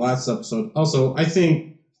this in the last episode. Also, I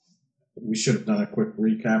think we should have done a quick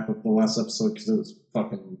recap of the last episode because it was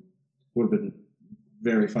would have been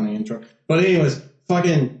very funny intro. But anyways, I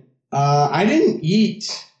didn't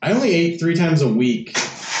eat. I only ate 3 times a week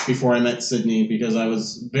before I met Sydney because I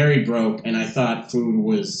was very broke and I thought food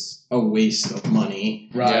was a waste of money.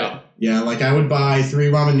 Right. Yeah. Yeah, like I would buy 3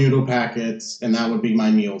 ramen noodle packets and that would be my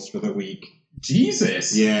meals for the week.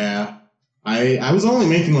 Jesus. Yeah. I was only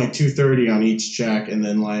making like $230 on each check, and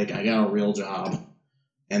then like I got a real job.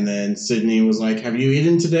 And then Sydney was like, "Have you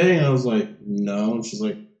eaten today?" And I was like, "No." And she's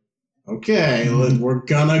like, "Okay, we're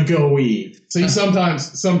gonna go eat." See,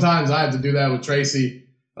 sometimes I have to do that with Tracy,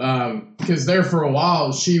 because there for a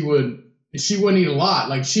while she wouldn't eat a lot.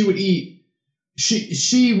 Like she would eat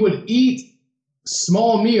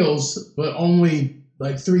small meals, but only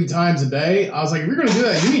like 3 times a day. I was like, if you're gonna do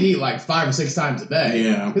that, you need to eat like 5 or 6 times a day.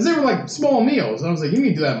 Yeah. Because they were like small meals. I was like, you need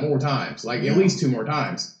to do that more times, like at least 2 more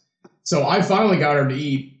times. So I finally got her to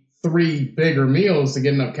eat 3 bigger meals to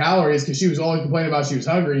get enough calories because she was always complaining about she was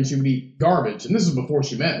hungry and she would eat garbage. And this was before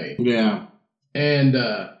she met me. Yeah. And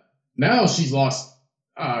now she's lost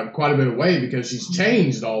quite a bit of weight because she's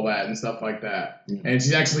changed all that and stuff like that. Yeah. And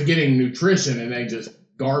she's actually getting nutrition and ain't just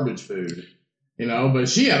garbage food, you know. But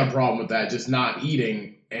she had a problem with that, just not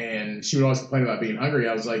eating. And she would always complain about being hungry.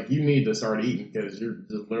 I was like, you need to start eating because you're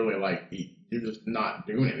just literally like, you're just not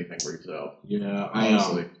doing anything for yourself. Yeah.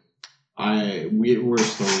 Honestly. We're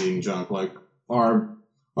still eating junk. Like our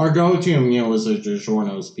go-to meal is a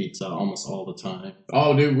DiGiorno's pizza almost all the time.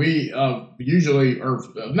 Oh, dude, we usually, or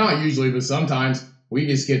not usually, but sometimes we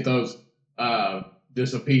just get those,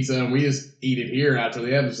 just a pizza, and we just eat it here after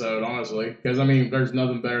the episode, honestly. Because, I mean, there's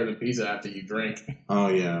nothing better than pizza after you drink. Oh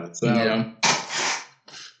yeah. So, Yeah.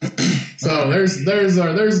 so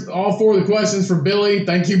there's all 4 of the questions for Billy.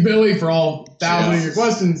 Thank you, Billy, for all 1,000 of your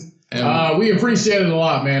questions. We appreciate it a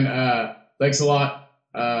lot, man. Thanks a lot.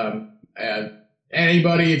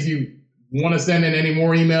 Anybody, if you want to send in any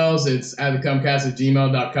more emails, it's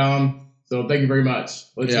atthecumcast@gmail.com. So thank you very much.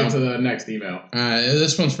 Let's get to the next email.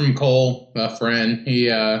 This one's from Cole, a friend. He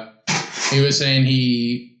was saying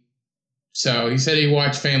he said he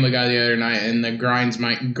watched Family Guy the other night, and the grinds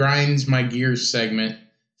my gears segment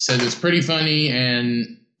said it's pretty funny,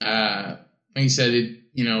 and he said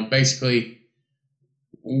it, basically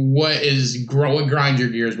what grinds your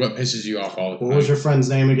gears, what pisses you off all the time. What was your friend's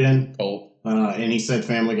name again? Cole? And he said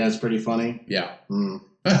Family Guy's pretty funny. Yeah. I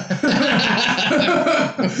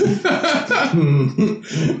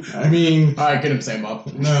mean, All right, get him, Sam Bob.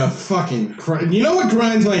 you know what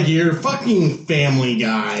grinds my gear? Fucking Family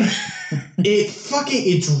Guy.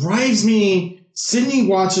 It drives me. Sydney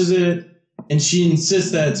watches it and she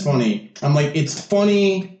insists that it's funny. I'm like, it's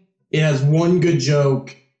funny. It has one good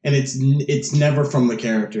joke, and it's never from the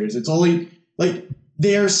characters. It's only like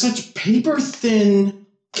they are such paper thin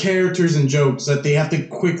characters and jokes that they have to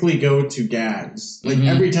quickly go to gags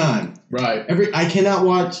every time. Right. I cannot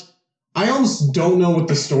watch. I almost don't know what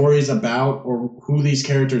the story is about or who these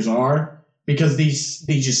characters are because they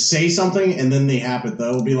just say something and then they happen.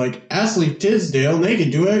 They'll be like Ashley Tisdale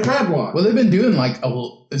naked doing a crab walk. Well, they've been doing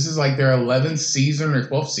this is like their 11th season or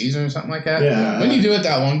 12th season or something like that. Yeah. When you do it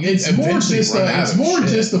that long, It's more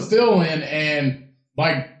just a fill-in, and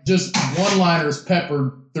like just one-liners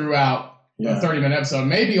peppered throughout a 30-minute episode.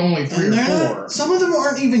 Maybe only 3 or 4. Some of them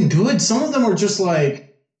aren't even good. Some of them are just like,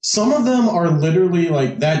 some of them are literally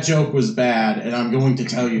like, that joke was bad, and I'm going to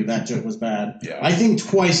tell you that joke was bad. Yeah. I think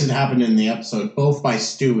twice it happened in the episode, both by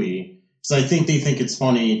Stewie. Because I think they think it's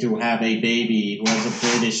funny to have a baby who has a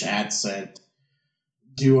British accent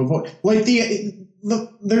do a voice. Like,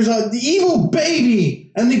 there's the evil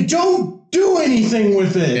baby, and they don't do anything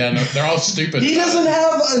with it. Yeah, no, they're all stupid. He doesn't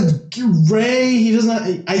have a ray. He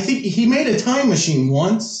doesn't. I think he made a time machine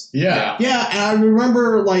once. Yeah. Yeah, and I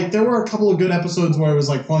remember, like, there were a couple of good episodes where it was,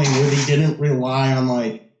 like, funny, where they didn't rely on,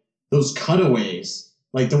 like, those cutaways.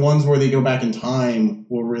 Like, the ones where they go back in time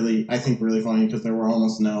were really, I think, really funny, because there were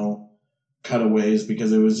almost no cutaways,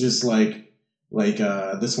 because it was just, like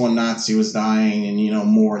this one Nazi was dying, and, you know,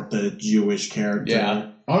 Mort, the Jewish character. Yeah.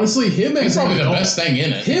 Honestly, him He's as an probably the adult, best thing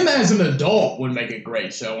in it. him as an adult would make a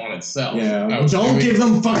great show on itself. Yeah, Oh, don't Stewie. give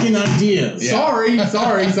them fucking ideas. Yeah. Sorry.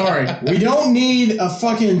 We don't need a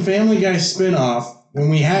fucking Family Guy spinoff when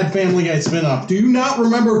we had Family Guy spinoff. Do you not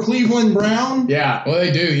remember Cleveland Brown? Yeah. Well,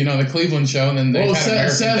 they do. You know, the Cleveland show, and then they Well, had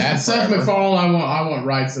American Dad Seth forever. MacFarlane, I want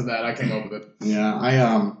rights to that. I came up with it.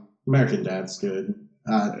 Yeah, American Dad's good.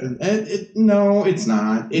 No, it's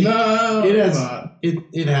not.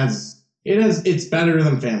 It's better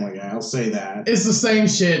than Family Guy. I'll say that. It's the same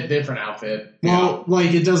shit, different outfit. Well,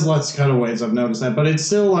 like, it does less cutaways. I've noticed that, but it's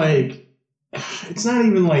still like, it's not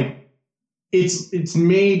even like, it's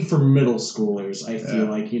made for middle schoolers. I feel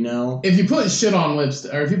like, you know. If you put shit on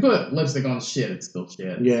lipstick, or if you put lipstick on shit, it's still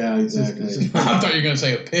shit. Yeah, exactly. It's just- I thought you were going to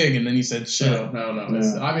say a pig, and then you said shit. No.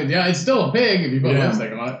 Yeah. It's still a pig if you put Yeah.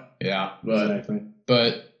 lipstick on it. Yeah. But Exactly.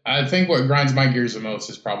 But I think what grinds my gears the most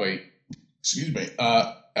is probably,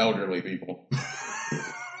 elderly people.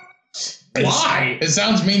 why? It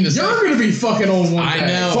sounds mean to say. You're gonna be fucking old one I day.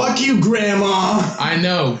 know. Fuck you, Grandma. I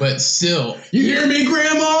know, but still. You hear me,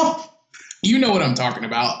 Grandma? You know what I'm talking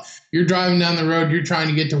about. You're driving down the road, you're trying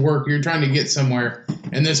to get to work, you're trying to get somewhere,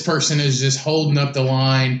 and this person is just holding up the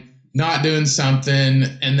line, not doing something,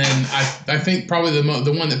 and then I think probably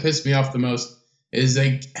the one that pissed me off the most is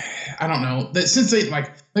I don't know, that since they,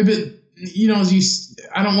 like, maybe, you know,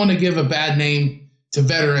 I don't want to give a bad name to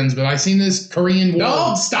veterans, but I seen this Korean War.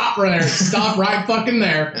 No, stop right there. Stop right fucking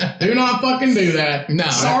there. Do not fucking do that. No.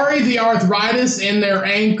 Sorry, the arthritis in their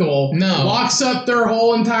ankle locks up their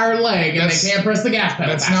whole entire leg and they can't press the gas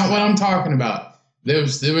pedal. That's not what I'm talking about. There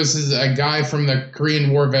was a guy from the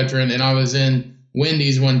Korean War veteran, and I was in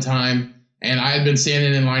Wendy's one time, and I had been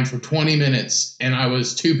standing in line for 20 minutes, and I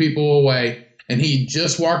was 2 people away, and he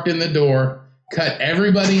just walked in the door, cut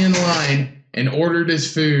everybody in line, and ordered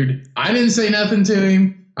his food. I didn't say nothing to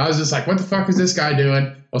him. I was just like, what the fuck is this guy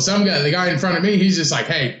doing? Well, the guy in front of me, he's just like,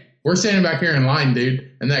 hey, we're standing back here in line,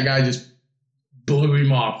 dude. And that guy just blew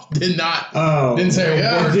him off. Didn't say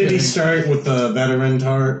a word. Did he start with the veteran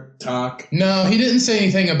talk? No, he didn't say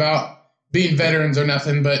anything about being veterans or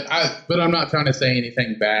nothing, but I'm not trying to say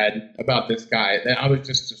anything bad about this guy. I was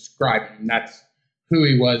just describing that's who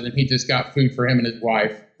he was, and he just got food for him and his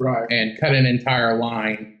wife. Right. And cut an entire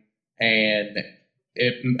line. And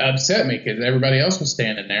it upset me because everybody else was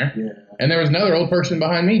standing there. Yeah. And there was another old person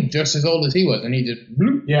behind me just as old as he was. And he just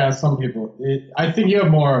bloop. Yeah, some people. I think you have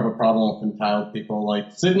more of a problem with entitled people. Like,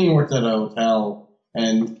 Sydney worked at a hotel,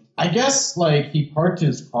 and I guess, like, he parked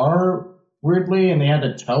his car weirdly, and they had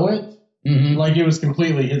to tow it. Mm-hmm. Like, it was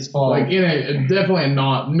completely his fault. Like, definitely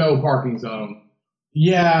no parking zone.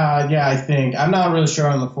 Yeah, I think. I'm not really sure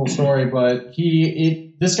on the full story, but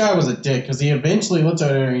this guy was a dick, because he eventually looked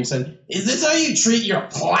at her and he said, "Is this how you treat your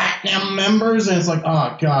platinum members?" And it's like,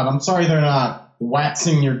 oh, God, I'm sorry they're not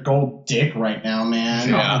waxing your gold dick right now, man.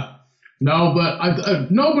 Yeah. No,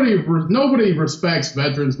 but nobody respects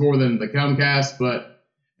veterans more than the Comcast,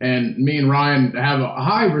 and me and Ryan have a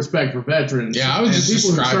high respect for veterans. Yeah, I was just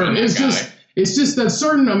describing that guy. It's just that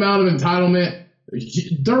certain amount of entitlement.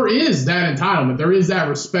 There is that entitlement. There is that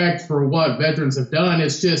respect for what veterans have done.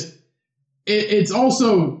 It's just, it's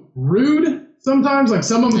also rude sometimes. Like,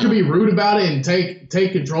 some of them can be rude about it and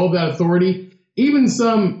take control of that authority. Even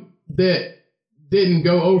some that didn't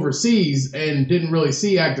go overseas and didn't really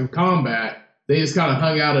see active combat, they just kind of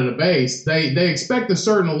hung out at a base. They expect a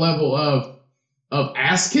certain level of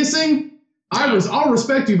ass kissing. I'll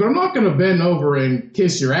respect you, but I'm not going to bend over and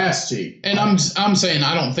kiss your ass cheek. And I'm saying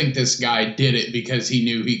I don't think this guy did it because he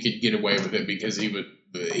knew he could get away with it because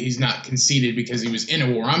he's not conceited because he was in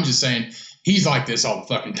a war. I'm just saying he's like this all the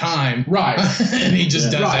fucking time. Right. And he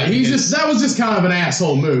just does right. that. That was just kind of an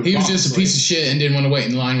asshole move. He was just a piece of shit and didn't want to wait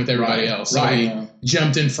in line with everybody Right. else. So he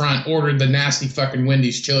jumped in front, ordered the nasty fucking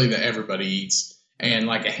Wendy's chili that everybody eats, and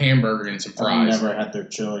like a hamburger and some I've fries. never had their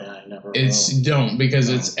chili. I never Don't because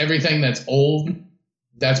No. it's everything that's old.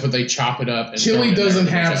 That's what they chop it up. And throw Chili it in there doesn't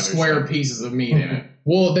with a bunch have of other square stuff. pieces of meat in it.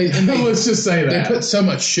 Well, they Let's just say they that. put so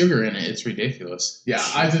much sugar in it. It's ridiculous. Yeah,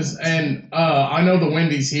 I know the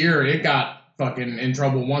Wendy's here, it got fucking in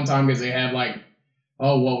trouble one time because they had like,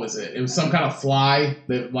 what was it? It was some kind of fly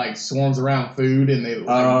that like swarms around food and they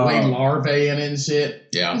laid larvae in it and shit.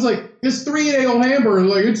 I Yeah. was like, it's 3-day-old hamburger,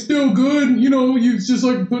 like it's still good, it's just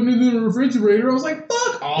like putting it in the refrigerator. I was like,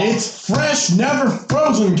 fuck off. It's fresh, never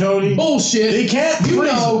frozen, Cody. bullshit. They can't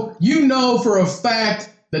freeze it. You know for a fact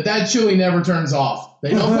that chili never turns off. They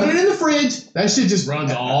don't put it in the fridge. That shit just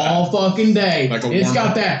runs all fucking day. Like a It's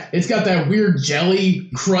warm- got that weird jelly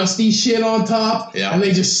crusty shit on top. Yeah. And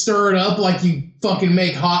they just stir it up like you fucking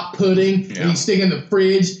make hot pudding Yeah. and you stick it in the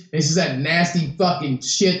fridge. And it's just that nasty fucking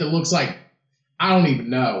shit that looks like I don't even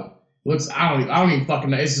know. I don't even fucking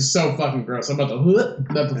know. It's just so fucking gross. I'm about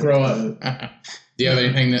to throw up. Do you have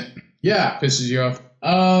anything that Yeah. pisses you off?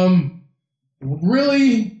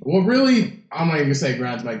 Really, I'm not even gonna say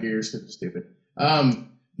grinds my gears because it's stupid.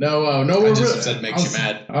 No. I What just said makes you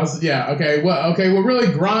mad. Okay. What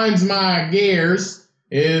really grinds my gears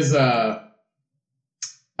is I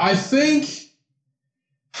think,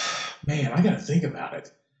 man, I gotta think about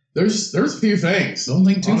it. There's a few things. Don't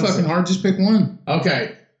think too Honestly. fucking hard. Just pick one.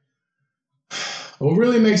 Okay. What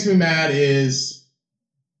really makes me mad is,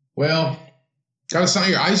 well, Gotta sign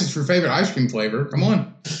your ice for favorite ice cream flavor. Come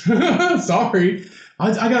on. sorry,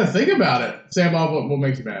 I gotta think about it. Sam, what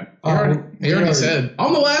makes you mad? You already said.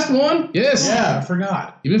 I'm the last one. Yes. Yeah. I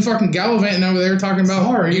forgot. You've been fucking gallivanting over there talking about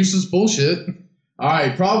Sorry. useless bullshit. All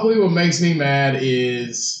right, probably what makes me mad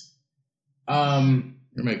is, You're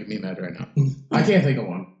making me mad right now. I can't think of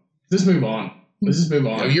one. Let's move on. Let's just move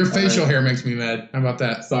on. Your All facial right. hair makes me mad. How about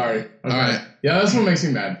that? Sorry. Okay. All right. Yeah, that's what makes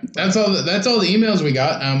me mad. That's all the emails we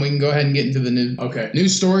got. We can go ahead and get into the Okay.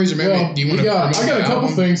 news stories, or maybe Well, do you want to? I got a couple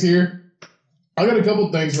things here. I got a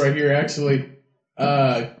couple things right here, actually.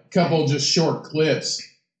 Couple just short clips.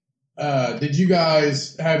 Have you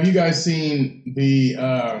guys seen the?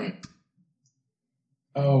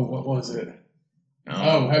 What was it?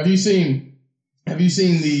 Have you seen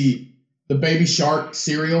the Baby Shark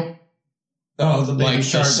cereal? Oh, the Like Baby the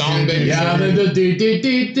Shark. song Baby Yeah, Shark? the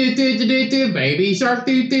Baby Shark.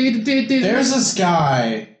 There's this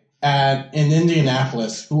guy in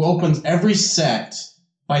Indianapolis who opens every set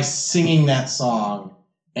by singing that song,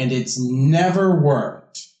 and it's never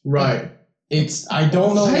worked. Right. I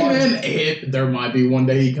don't know Hey why. man, there might be one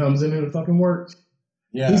day he comes in and it fucking works.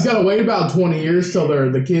 Yeah. He's got to wait about 20 years till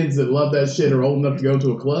the kids that love that shit are old enough to go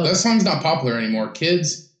to a club. That song's not popular anymore.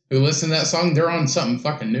 Kids who listen to that song, they're on something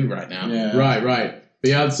fucking new right now. Yeah. Right. But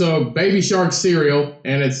yeah, so Baby Shark cereal,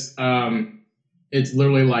 and it's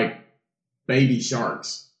literally like baby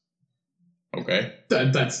sharks. Okay.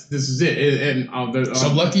 This is it.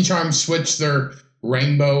 So Lucky Charms switched their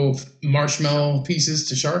rainbow marshmallow pieces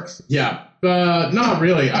to sharks. Yeah, not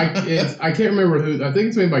really. I can't remember who. I think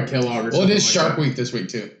it's made by Kellogg or something. Well, it is like Shark that. Week this week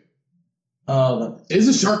too. Is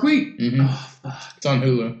it Shark Week? Mm-hmm. Oh, fuck. It's on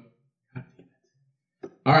Hulu.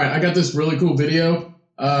 All right, I got this really cool video.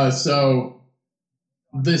 So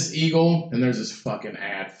this eagle, and there's this fucking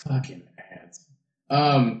ads.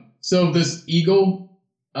 So this eagle,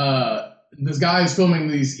 this guy is filming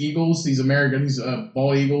these eagles, these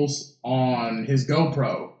bald eagles on his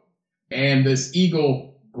GoPro, and this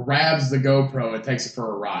eagle grabs the GoPro and takes it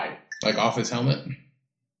for a ride. Like off his helmet.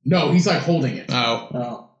 No, he's like holding it.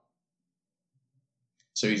 Oh.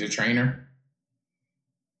 So he's a trainer.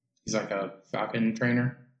 He's like a falcon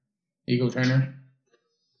trainer, eagle trainer.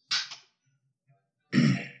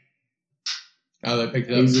 They picked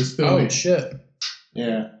it up. He's just filming. Oh shit!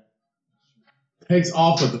 Yeah. Takes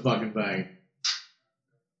off with the fucking thing.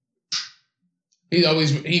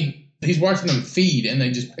 He's watching them feed, and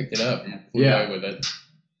they just picked it up and flew Yeah. away with it.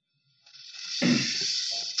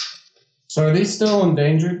 So are these still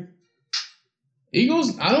endangered?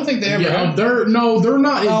 Eagles? I don't think they ever. Yeah, have. they're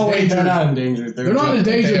not Oh, wait, endangered. they're not endangered. They're not I think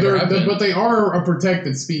they endangered, ever have been. but they are a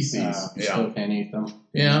protected species. Yeah. Still can't eat them.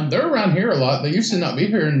 Yeah, they're around here a lot. They used to not be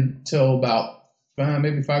here until about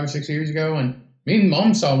maybe 5 or 6 years ago, and me and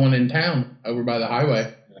Mom saw one in town over by the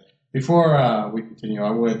highway. Before we continue,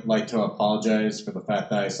 I would like to apologize for the fact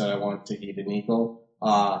that I said I wanted to eat an eagle.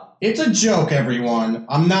 It's a joke, everyone.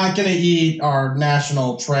 I'm not going to eat our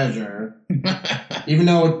national treasure, even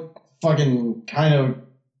though it fucking kind of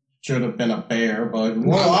should have been a bear, but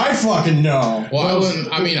what do I fucking know? Well,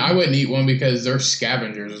 I wouldn't eat one because they're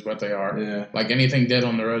scavengers, is what they are. Yeah. Like anything dead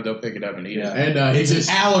on the road, they'll pick it up and eat Yeah. it. And It's an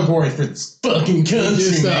allegory for this fucking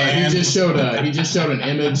country, man. he just showed an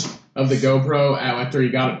image of the GoPro after he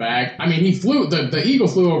got it back. I mean, he flew the eagle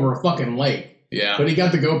flew over a fucking lake, Yeah. but he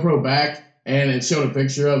got the GoPro back. And it showed a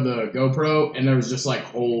picture of the GoPro, and there was just like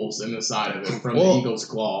holes in the side of it from the eagle's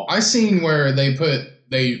claw. I seen where they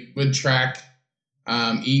would track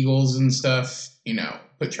eagles and stuff,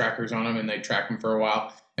 put trackers on them, and they track them for a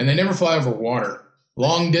while. And they never fly over water.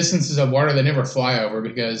 Long distances of water, they never fly over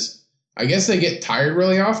because I guess they get tired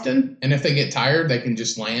really often. And if they get tired, they can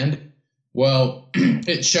just land. Well,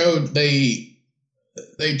 it showed they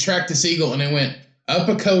tracked this eagle, and it went up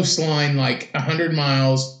a coastline like 100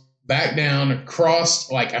 miles, back down, across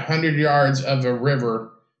like 100 yards of a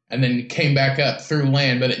river, and then came back up through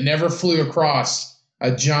land. But it never flew across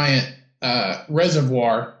a giant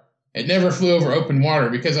reservoir. It never flew over open water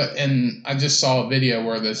because I just saw a video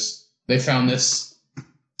where they found this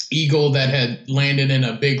eagle that had landed in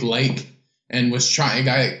a big lake and was trying.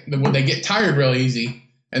 When they get tired real easy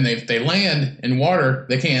and they land in water,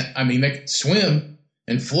 they can't. I mean, they can swim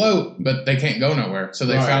and float, but they can't go nowhere. So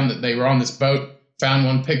they found that they were on this boat. Found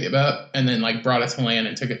one, picked it up, and then like brought it to land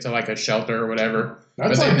and took it to like a shelter or whatever.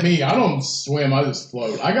 That's like me. I don't swim. I just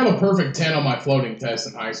float. I got a perfect 10 on my floating test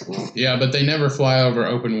in high school. Yeah, but they never fly over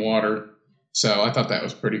open water. So I thought that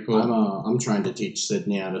was pretty cool. I'm trying to teach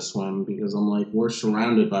Sydney how to swim because I'm like, we're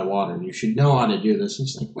surrounded by water. You should know how to do this. And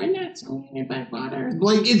she's like, we're not surrounded by water.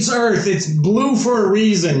 Like, it's Earth. It's blue for a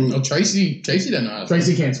reason. Oh, Tracy doesn't know how to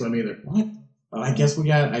Tracy can't swim either. What? I guess we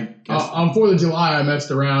got. On 4th of July, I messed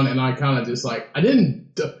around and I kind of just like I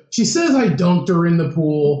didn't. She says I dunked her in the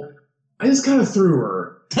pool. I just kind of threw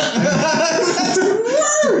her.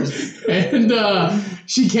 And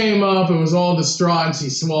she came up and was all distraught, and she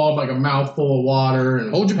swallowed like a mouthful of water.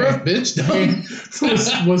 And Hold your breath, bitch.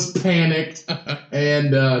 was panicked,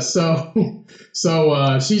 and so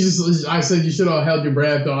she just. I said you should have held your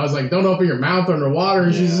breath. Though I was like, don't open your mouth underwater.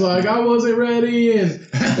 And she's like, I wasn't ready, and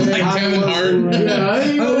like Kevin Hart. Yeah,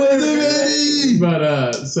 I wasn't ready.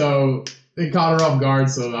 But so it caught her off guard,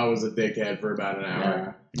 so I was a dickhead for about an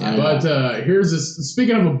hour. Yeah. But here's this.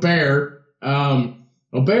 Speaking of a bear.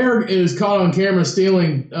 A bear is caught on camera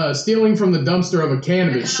stealing from the dumpster of a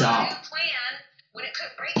cannabis shop. Plan when it could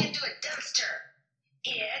break into a dumpster.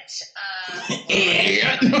 It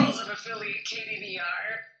of affiliate KDVR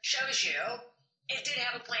shows you it did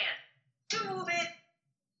have a plan to move it.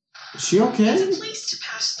 Is she okay? There's a place to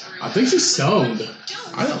pass through. I think she's stoned.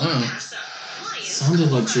 I don't know.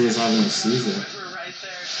 Sounded like she was having a seizure.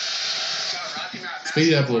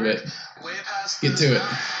 Speed it up a little bit. Get to it.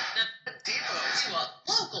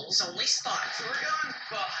 Only spot. So we're going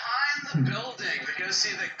behind the building to go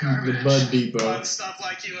see the garbage. The Bud Depot. Fun stuff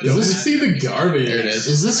like you. Yo, let's see the garbage. There it is.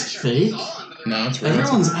 Is this fake? No, it's real.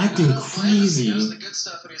 Everyone's acting crazy. He knows the good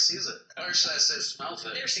stuff when he sees it. Or should I say smells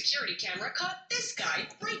it? Their security camera caught this guy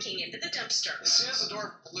breaking into the dumpster. As soon as the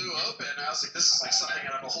door blew open, I was like, this is like something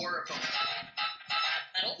out of a horror film.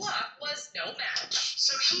 Metal lock was no match.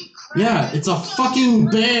 So he Yeah, it's a fucking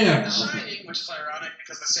bear. The Shining, which is ironic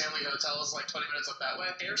because the Stanley Hotel is like 20 minutes up that way.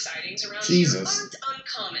 Bear sightings around Jesus. here aren't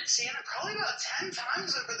uncommon, Seen it probably about 10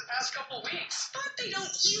 times over the past couple of weeks. but they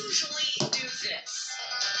don't usually do this.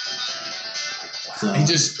 So, He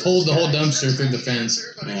just pulled the whole dumpster through the fence.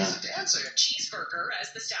 But Yeah. he's a dancer. Cheeseburger,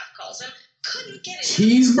 as the staff calls him, couldn't get it.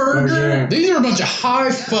 Cheeseburger? These are a bunch of high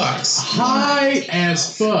fucks. High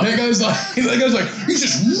as fuck. That guy's like, he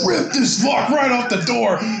just ripped this lock right off the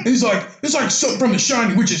door. He's like, it's like something from The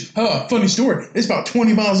Shining, which is, funny story. It's about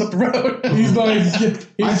 20 miles up the road. He's like,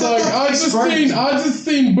 I just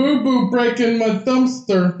seen Boo Boo breaking my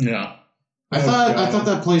dumpster. Yeah. I thought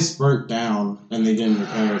that place burnt down and they didn't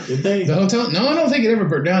repair it. Did they? The hotel? No, I don't think it ever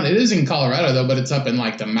burnt down. It is in Colorado though, but it's up in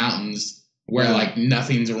like the mountains where like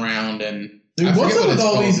nothing's around and. Dude, I what's forget up what with it's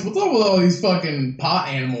all called. these? What's up with all these fucking pot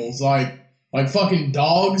animals? Like fucking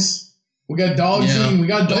dogs. We got dogs Yeah. eating. We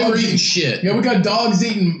got But they were dogs eating eating. shit. Yeah, we got dogs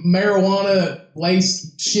eating marijuana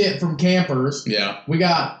laced shit from campers. Yeah. We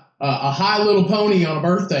got a high little pony on a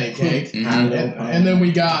birthday cake. Mhm. And then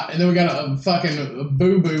we got a fucking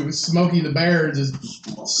Boo Boo, Smokey the Bear, just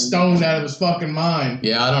stoned out of his fucking mind.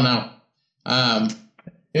 Yeah, I don't know.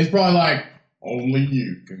 It's probably like only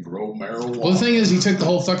you can grow marijuana. Well, the thing is, he took the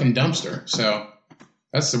whole fucking dumpster, so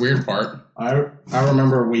that's the weird part. I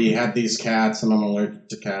remember we had these cats, and I'm allergic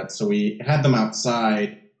to cats, so we had them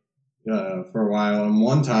outside for a while. And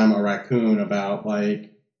one time, a raccoon about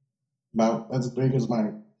as big as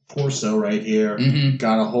my torso right here Mm-hmm.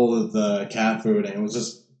 got a hold of the cat food and was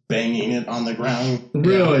just banging it on the ground.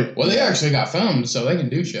 Really? Well, they actually got thumbs, so they can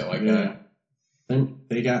do shit like that.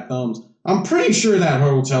 They got thumbs. I'm pretty sure that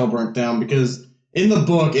hotel burnt down because in the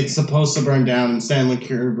book, it's supposed to burn down, and Stanley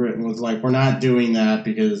Kubrick was like, we're not doing that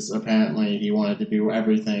because apparently he wanted to do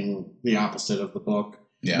everything the opposite of the book.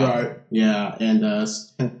 Yeah. Right. Yeah, and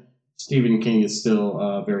Stephen King is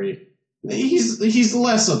still very... He's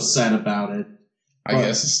less upset about it. I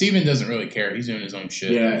guess Steven doesn't really care. He's doing his own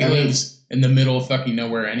shit. Yeah, he lives in the middle of fucking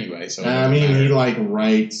nowhere anyway. So I mean, he like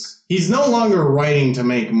writes. He's no longer writing to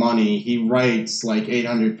make money. He writes like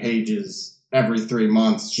 800 pages every 3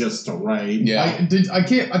 months just to write. Yeah. I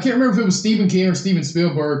can't remember if it was Stephen King or Steven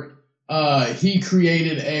Spielberg. He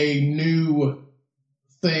created a new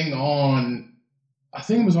thing on, I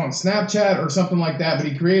think it was on Snapchat or something like that. But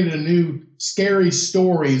he created a new scary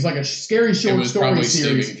story. It's like a scary It short was story probably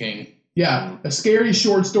series. Stephen King. Yeah, a scary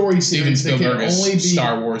short story Steven series that can Spielberg only be is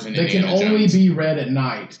Star Wars and that can Indiana only Jones. be read at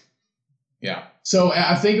night. Yeah. So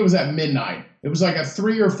I think it was at midnight. It was like a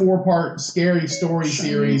 3 or 4 part scary story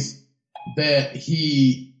series that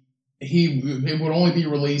it would only be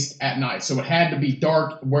released at night. So it had to be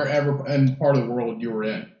dark wherever in part of the world you were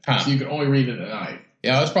in. Huh. So you could only read it at night.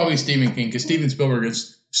 Yeah, that's probably Stephen King because Steven Spielberg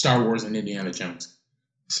is Star Wars and Indiana Jones.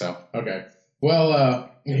 So Okay.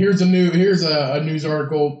 Well, here's a news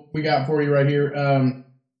article we got for you right here.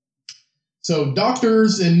 So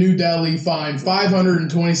doctors in New Delhi find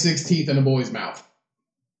 526 teeth in a boy's mouth.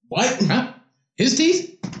 what? Huh? His teeth?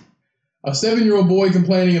 A 7-year-old boy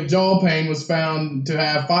complaining of jaw pain was found to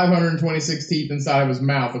have 526 teeth inside of his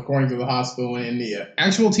mouth, according to the hospital in India.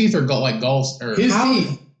 Actual teeth or like galls? Or His How-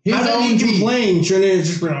 teeth. His How did own he teeth. complain? Shouldn't it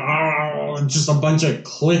just be just a bunch of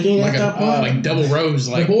clicking like at that point? like double rows?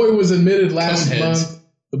 Like The boy was admitted last cone heads. month.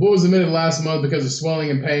 The boy was admitted last month because of swelling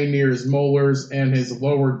and pain near his molars and his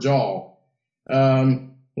lower jaw.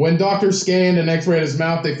 When doctors scanned and x-rayed his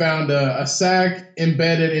mouth, they found a sac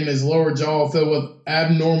embedded in his lower jaw filled with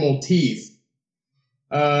abnormal teeth.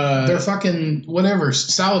 they're fucking whatever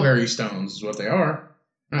salivary stones is what they are,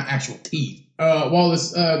 not actual teeth. While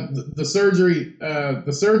the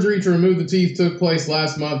surgery to remove the teeth took place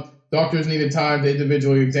last month, doctors needed time to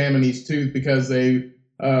individually examine each tooth because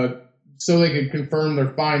so they could confirm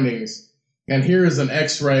their findings. And here is an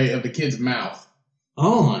X-ray of the kid's mouth.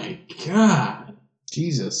 Oh my god.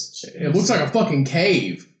 Jesus. It looks like a fucking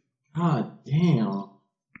cave. God damn.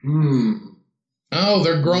 Oh,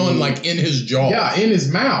 they're growing like in his jaw. Yeah, in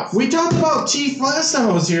his mouth. We talked about teeth last time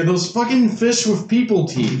I was here. Those fucking fish with people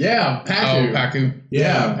teeth. Yeah, Oh, Pacu. Pacu.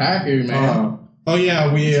 Yeah, Pacu, man. Oh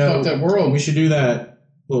yeah, we Fucked up world. we should do that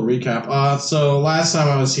little recap. So last time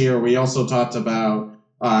I was here, we also talked about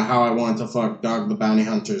how I wanted to fuck Dog the Bounty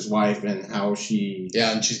Hunter's wife and how she's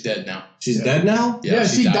Yeah, and she's dead now. dead now. Yeah,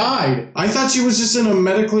 she died. I thought she was just in a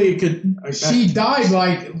medically She died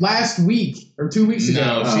like last week or 2 weeks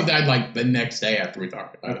ago. No, she died like the next day after we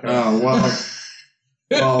talked about it.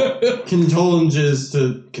 well, condolences.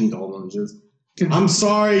 I'm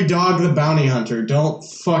sorry, Dog the Bounty Hunter. Don't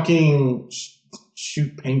fucking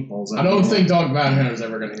shoot paintballs at I don't people. think Dog Bounty Hunter's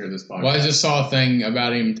ever going to hear this podcast. Well, I just saw a thing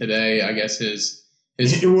about him today. I guess his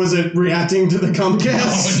Was it reacting to the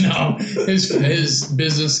Comcast? no, his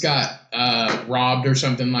business got robbed or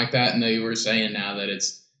something like that, and they were saying now that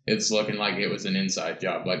it's looking like it was an inside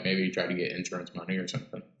job, like maybe he tried to get insurance money or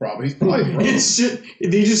something. Probably. He's probably broke. It's just,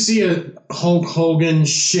 did you just see a Hulk Hogan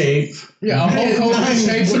shape? Yeah, a Hulk Hogan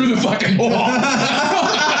shape Through with the fucking wall.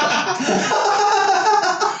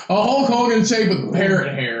 a Hulk Hogan shape with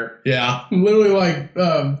parrot hair, Yeah, literally like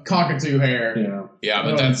cockatoo hair. Yeah. yeah,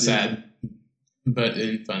 but Oh, that's dude. sad, but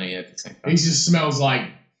funny at the same time. He just smells like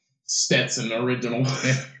Stetson original.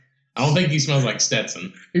 I don't think he smells like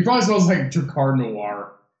Stetson. He probably smells like Drakkar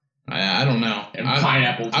Noir I don't know. and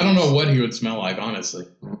pineapple juice. I don't know what he would smell like, honestly.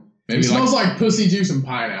 He Maybe smells like like pussy juice and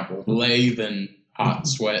pineapple. lathe and hot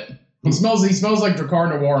sweat. He smells like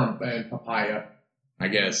Drakkar Noir and papaya. I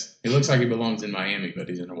guess he looks like he belongs in Miami, but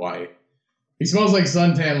he's in Hawaii. He smells like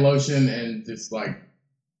suntan lotion and just like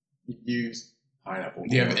used pineapple.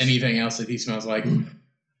 Do you have juice. anything else that he smells like? Can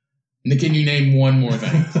you name one more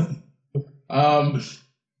thing?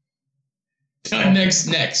 Next.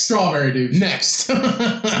 Strawberry dude. Next.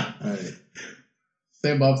 Alright.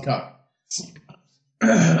 Stay above cock.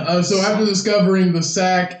 So after discovering the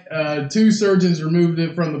sac, 2 surgeons removed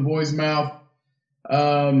it from the boy's mouth.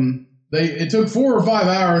 It took 4 or 5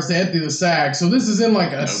 hours to empty the sac. So this is in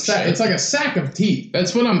like a sack. shit. It's like a sack of teeth.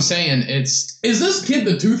 That's what I'm saying. Is this kid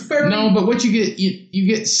the tooth fairy? no, but what you get, you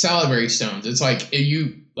get salivary stones. It's like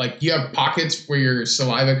you have pockets where your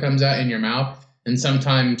saliva comes out in your mouth, and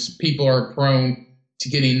sometimes people are prone to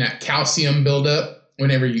getting that calcium buildup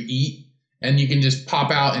whenever you eat, and you can just pop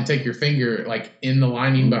out and take your finger like in the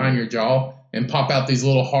lining behind your jaw and pop out these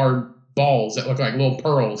little hard balls that look like little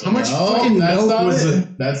pearls. How much No, fucking that's milk not was it.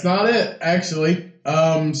 it? That's not it, actually.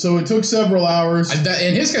 So it took several hours.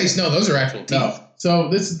 In his case, no, those are actual teeth. No.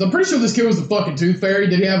 So I'm pretty sure this kid was the fucking tooth fairy.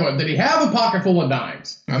 Did he have a pocket full of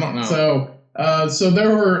dimes? I don't know. So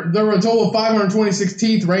there were a total of 526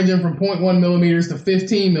 teeth ranging from 0.1 millimeters to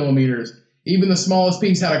 15 millimeters. Even the smallest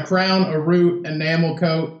piece had a crown, a root, enamel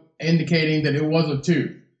coat, indicating that it was a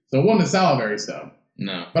tooth. So it wasn't a salivary stone.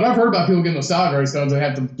 No. But I've heard about people getting those salivary stones. They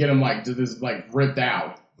have to get them ripped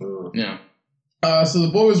out. No. So the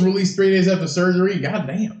boy was released 3 days after surgery. God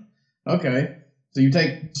damn. Okay. So you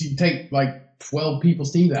take like 12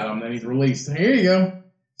 people's teeth out of him, then he's released. Here you go.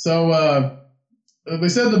 So they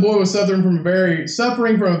said the boy was suffering from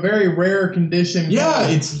a very rare condition. Yeah,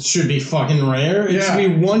 it should be fucking rare. It Yeah. should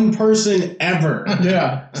be one person ever.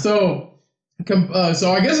 Yeah. So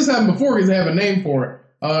I guess this happened before because they have a name for it.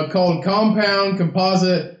 Called compound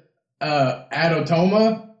composite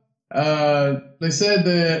adenoma. They said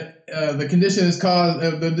that the condition is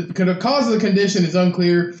the cause of the condition is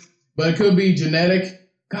unclear, but it could be genetic.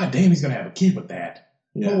 God damn, he's gonna have a kid with that.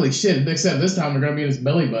 Yeah. Holy shit! Except this time they're gonna be in his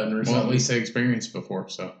belly button or Well, something. at least they experienced before,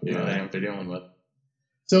 so Yeah. they know what they're dealing with.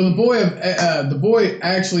 So the boy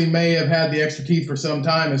actually may have had the extra teeth for some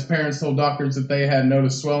time. His parents told doctors that they had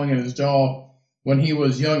noticed swelling in his jaw when he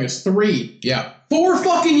was young as 3. Yeah. 4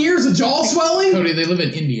 fucking years of jaw swelling? Cody, they live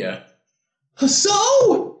in India.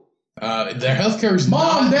 So? Their healthcare is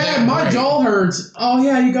Mom, not Dad, that my great. jaw hurts. Oh,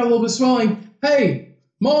 yeah, you got a little bit of swelling. Hey,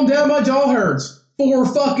 Mom, Dad, my jaw hurts. 4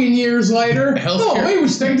 fucking years later. Healthcare- Oh, maybe we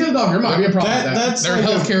should take it to the doctor. Might be a problem with that. That's Their like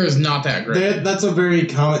healthcare is not that great. that's a very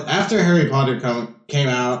common. After Harry Potter came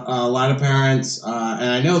out, a lot of parents, and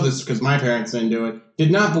I know this because my parents didn't do it,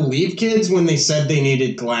 did not believe kids when they said they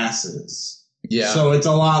needed glasses. Yeah. So it's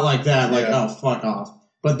a lot like that. Like, Yeah. oh, fuck off.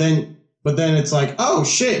 But then it's like, oh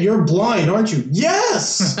shit, you're blind, aren't you?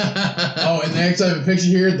 Yes. Oh, and they actually have a picture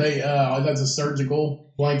here. That's a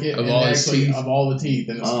surgical blanket Of and all they his actually teeth? of all the teeth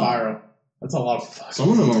in a Oh. spiral. That's a lot of fucking. Some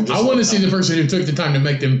of them are just. I want to like see the person who took the time to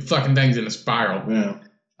make them fucking things in a spiral. Yeah.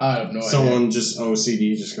 I have no idea. Someone just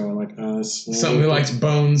OCD, just going like, this will Somebody who look- likes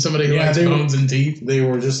bones, somebody who Yeah, likes they were- bones and teeth. They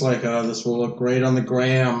were just like, this will look great on the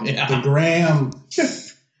gram. Yeah. The gram.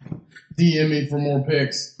 DM me for more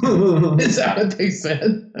pics. Is that what they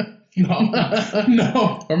said?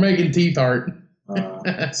 No. We're making teeth art.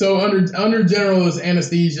 So under general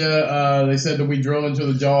anesthesia, they said that we drill into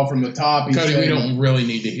the jaw from the top. He Cody, said- we don't really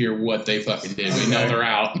need to hear what they fucking did. We know Okay. they're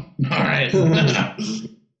out. All right.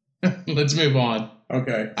 Let's move on.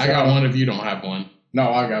 Okay, I got one if you don't have one.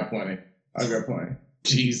 No, I got plenty.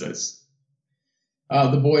 Jesus.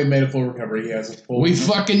 The boy made a full recovery. He has a full. We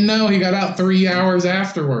fucking know he got out 3 hours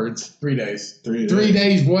afterwards. 3 days. 3 3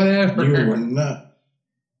 days, whatever. You were not.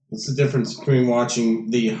 What's the difference between watching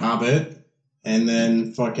The Hobbit and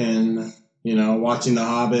then fucking, watching The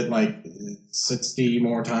Hobbit like 60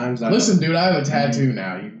 more times? Listen, dude, I have a tattoo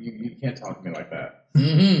now. You can't talk to me like that.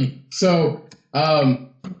 Mm-hmm.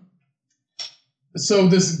 So,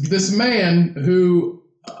 this man who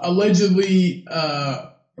allegedly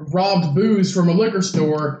robbed booze from a liquor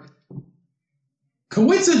store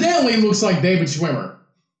coincidentally looks like David Schwimmer.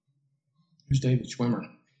 Who's David Schwimmer?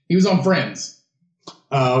 He was on Friends.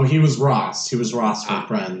 Oh, he was Ross. He was Ross from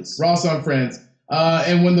Friends. Ross on Friends.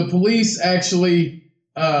 And when the police actually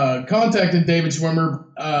contacted David Schwimmer,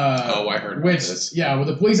 Oh, I heard about this. when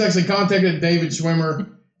the police actually contacted David Schwimmer,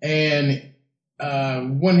 and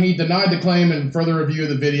when he denied the claim and further review of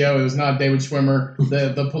the video, it was not David Schwimmer.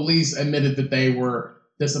 The police admitted that they were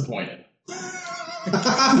disappointed.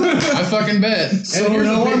 I fucking bet. So And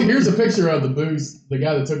no one- here's a picture of the booze, the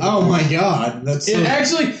guy that took the Oh booze. my god, that's so,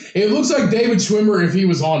 It looks like David Schwimmer if he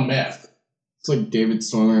was on meth. it's like David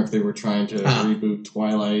Swimmer if they were trying to Huh. reboot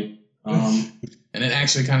Twilight. And it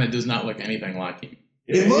actually kind of does not look anything like him.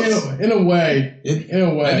 It looks- in a way. It, In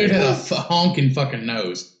a way. That dude had a honking fucking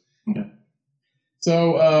nose.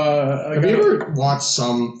 So, have you ever watched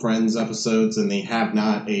some Friends episodes and they have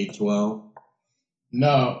not aged well?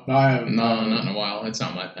 No, I haven't. No, not in a while. It's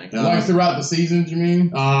not my thing. Like throughout the seasons, you mean?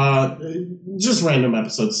 Just random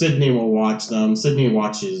episodes. Sydney will watch them. Sydney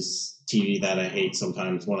watches TV that I hate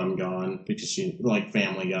sometimes when I'm gone because she like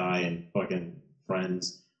Family Guy and fucking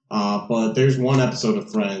Friends. But there's one episode of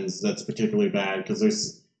Friends that's particularly bad because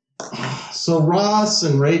there's so Ross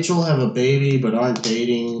and Rachel have a baby but aren't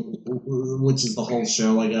dating, which is the whole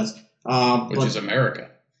show, I guess. Which But is America.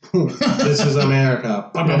 this is America.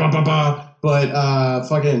 Ba, ba, ba, ba, ba. But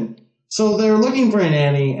so they're looking for a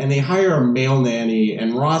nanny and they hire a male nanny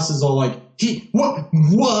and Ross is all like,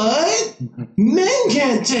 What? Men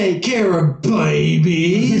can't take care of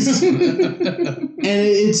babies. And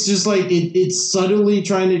it's just like it's subtly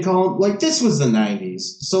trying to call like this was the 90s.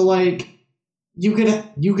 So like you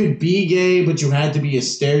could be gay, but you had to be a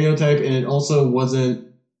stereotype, and it also wasn't.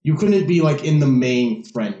 You couldn't be like in the main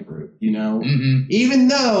friend group, you know. Mm-hmm. Even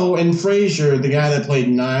though in Frasier, the guy that played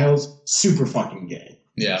Niles, super fucking gay.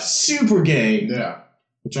 Yeah. Super gay. Yeah.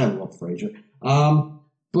 Which I love Frasier.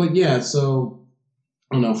 But yeah, so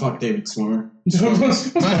I don't know. Fuck David Swimmer. that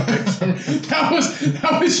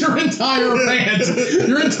was your entire rant.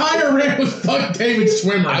 Your entire rant was fuck David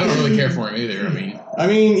Schwimmer. I don't really care for him either. I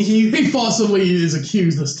mean, He possibly is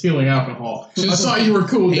accused of stealing alcohol. I thought you were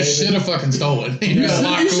cool, He David. should have fucking stolen. You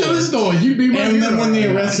should have stolen. You'd be my and then hero when they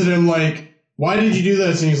right now. arrested him, like, why did you do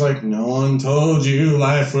this? And he's like, no one told you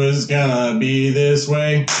life was gonna be this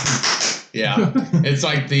way. Yeah. It's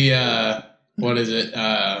like the, what is it?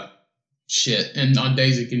 Shit. And on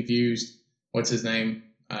Days of Confused, what's his name?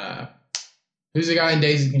 Who's the guy in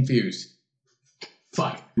Days of Confused?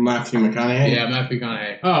 Fuck. Matthew McConaughey? Yeah, Matthew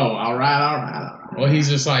McConaughey. Oh, all right. Well, he's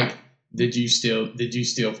just like, did you steal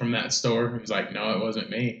from that store? He's like, no, it wasn't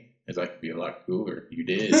me. It's like, it'd be a lot cooler if you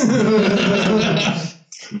did.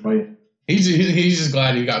 But he's just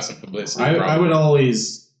glad he got some publicity. I would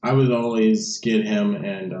always get him,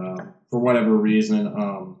 and for whatever reason,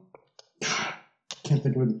 can't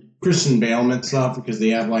think of it. Christian Bale stuff, because they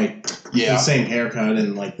have like the same haircut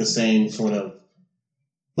and like the same sort of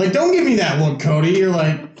like. Don't give me that look, Cody. You're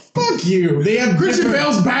like, fuck you. They have Christian different-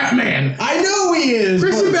 Bale's Batman. I know he is.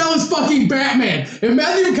 Christian Bale is fucking Batman. If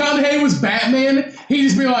Matthew McConaughey was Batman, he'd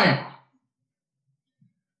just be like,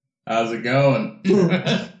 how's it going?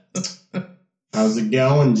 How's it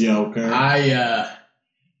going, Joker?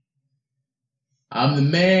 I'm the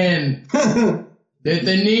man that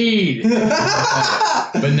they need. but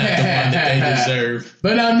not the one that they deserve.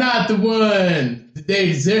 But I'm not the one that they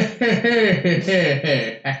deserve.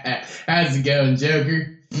 How's it going,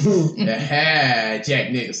 Joker?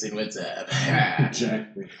 Jack Nicholson, what's up?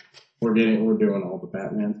 Exactly. We're doing all the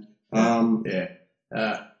Batman. Yeah.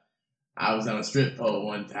 I was on a strip pole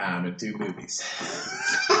one time in 2 movies.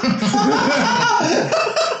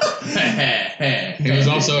 He was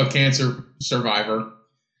also a cancer survivor.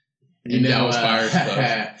 In Dallas Fires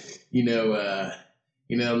Club. You know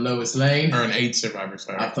Lois Lane? Or an AIDS survivor,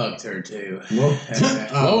 sorry. I fucked her too.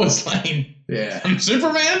 Lois Lane. Yeah. From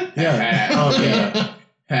Superman? Yeah. Oh, yeah.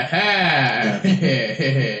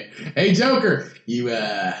 Hey Joker, you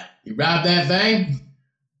robbed that bank?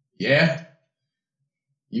 Yeah.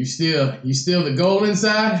 You steal the gold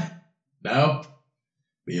inside? No.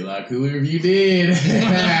 Be a lot cooler if you did.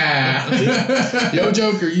 Yo,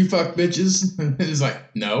 Joker, you fuck bitches. It's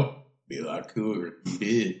like, no. Be a lot cooler if you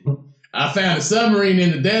did. I found a submarine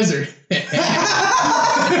in the desert.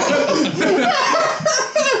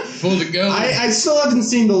 Full of gold. I still haven't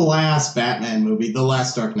seen the last Batman movie, the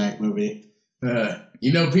last Dark Knight movie.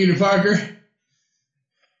 You know Peter Parker?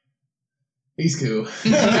 He's cool. All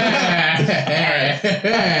right,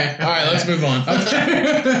 let's move on.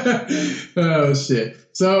 Oh, shit.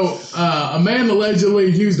 So, a man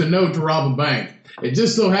allegedly used a note to rob a bank. It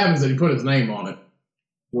just so happens that he put his name on it.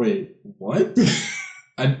 Wait, what?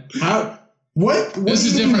 How? What? This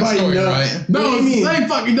is a different story, right? No, What do you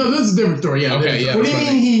mean? No, this is a different story. Yeah. Okay, yeah. What do you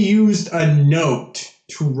mean he used a note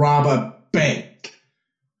to rob a bank?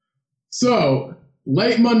 So,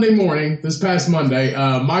 late Monday morning, this past Monday,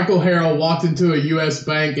 Michael Harrell walked into a U.S.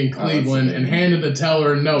 bank in Cleveland and handed the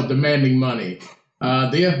teller a note demanding money.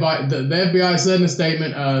 The FBI said in a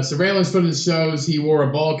statement, surveillance footage shows he wore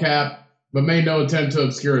a ball cap, but made no attempt to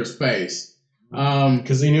obscure his face.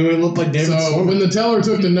 Because he knew it looked like David So Swimmer. when the teller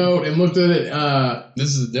took the note and looked at it,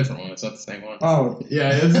 This is a different one. It's not the same one. Oh,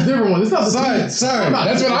 yeah, it's a different one. It's not the sorry.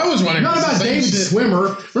 That's what I was wondering. Not about It's the same David shit.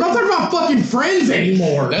 Swimmer. We're not talking about fucking Friends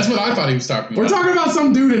anymore. That's what I thought he was talking We're about. talking about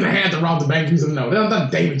some dude in a hat that robbed the bank using a note.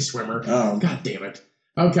 Not David Swimmer. Oh. God damn it.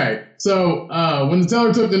 Okay, so when the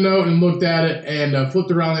teller took the note and looked at it and flipped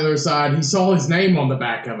around the other side, he saw his name on the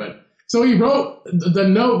back of it. So he wrote the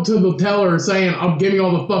note to the teller saying, "I'm giving you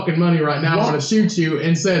all the fucking money right now. I'm going to shoot you,"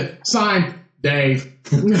 and said, "Signed, Dave."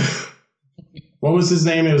 What was his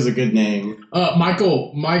name? It was a good name.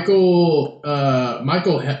 Michael Harrell.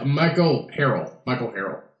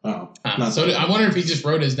 Oh. So I wonder if he just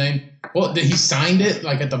wrote his name. Well, he signed it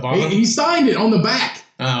like at the bottom. He signed it on the back.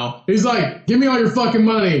 Oh, He's like, "Give me all your fucking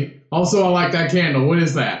money. Also, I like that candle. What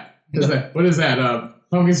is that? What is that?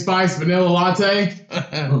 Pumpkin spice vanilla latte?"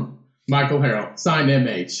 Michael Harrell. Signed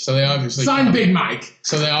MH. so they obviously Signed Big Mike.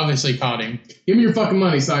 So they obviously caught him. Give me your fucking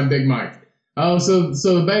money. Signed Big Mike. Oh, so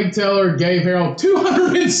the bank teller gave Harold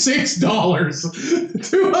 $206.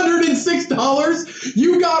 $206?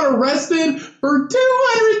 You got arrested for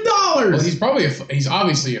 $200. Well, he's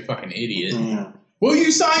obviously a fucking idiot. Yeah. Well,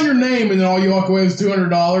 you sign your name and then all you walk away with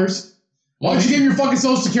 $200. Why don't you give him your fucking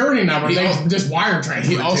social security number? He They al- just wire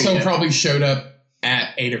transfer. He it to also you. probably showed up at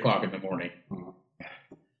 8 o'clock in the morning.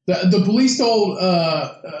 The police told,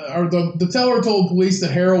 or the teller told police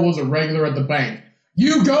that Harold was a regular at the bank.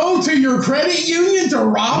 You go to your credit union to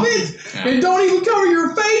rob it? Yeah. And don't even cover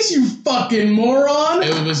your face, you fucking moron!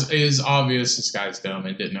 It was obvious this guy's dumb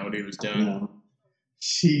and didn't know what he was doing. Yeah.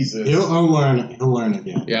 Jesus. He'll learn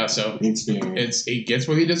again. Yeah, so Experience. he gets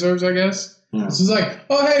what he deserves, I guess. Yeah. This is like,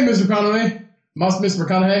 oh, hey, Mr. McConaughey. Mr.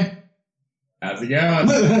 McConaughey. How's it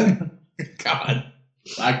going? God.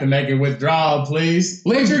 Like to make a withdrawal, please.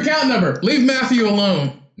 Leave your account number. Leave Matthew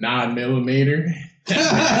alone. 9mm.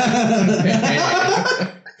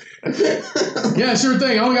 Yeah, sure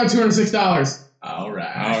thing. I only got $206. All right.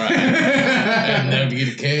 And then to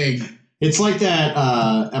get a keg. It's like that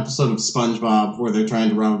episode of SpongeBob where they're trying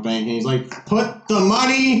to rob a bank and he's like, put the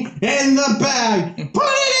money in the bag, put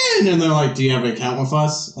it in! And they're like, do you have an account with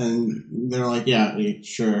us? And they're like, yeah,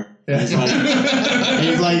 sure. And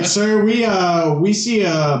he's like, sir, we see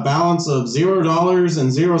a balance of $0.00.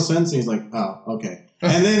 And he's like, oh, okay.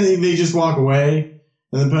 And then they just walk away.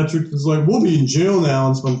 And then Patrick was like, we'll be in jail now.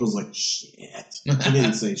 And SpongeBob's like, shit. He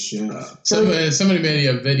didn't say shit. Somebody made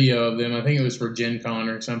a video of them. I think it was for Gen Con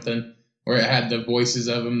or something, where it had the voices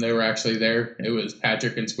of them. They were actually there. It was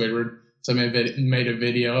Patrick and Squidward. Somebody made a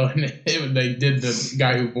video, and they did the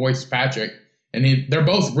guy who voiced Patrick. And they're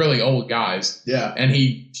both really old guys. Yeah. And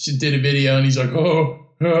he did a video, and he's like, hey,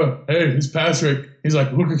 it's Patrick. He's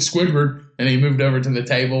like, look at Squidward. And he moved over to the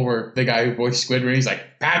table where the guy who voiced Squidward, he's like,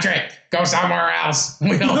 Patrick, go somewhere else.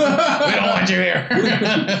 We don't want you here.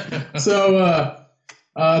 So,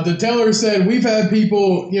 the teller said, we've had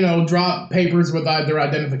people, drop papers with their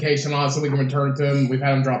identification on it so we can return it to them. We've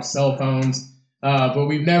had them drop cell phones. But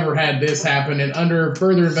we've never had this happen. And under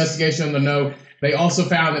further investigation on the note, they also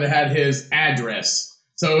found that it had his address.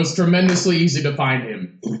 So it was tremendously easy to find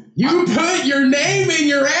him. You put your name in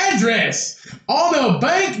your address on a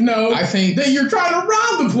banknote that you're trying to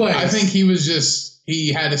rob the place. I think he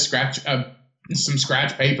had some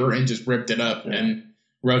scratch paper and just ripped it up and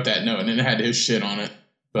wrote that note, and it had his shit on it.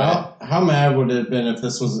 But How mad would it have been if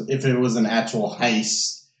it was an actual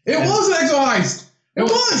heist? It was an actual heist. It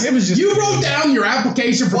was. It was just you wrote down your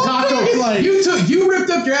application for Taco. You ripped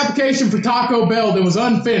up your application for Taco Bell that was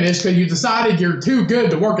unfinished because you decided you're too good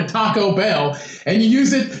to work at Taco Bell, and you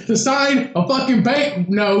used it to sign a fucking bank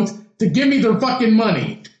note to give me their fucking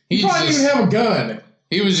money. He probably didn't even have a gun.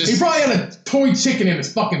 He probably had a toy chicken in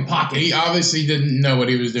his fucking pocket. He obviously didn't know what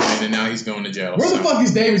he was doing, and now he's going to jail. Where the fuck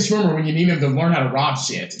is David Schwimmer when you need him to learn how to rob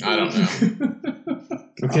shit? I don't know.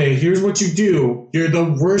 Okay, here's what you do. You're the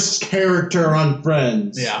worst character on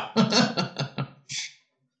Friends. Yeah.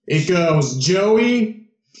 It goes Joey,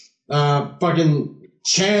 fucking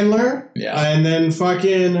Chandler, and then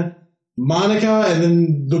fucking Monica, and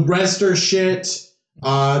then the rest are shit.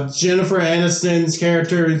 Jennifer Aniston's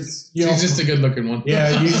character is, she's just a good-looking one.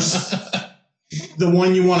 Yeah, the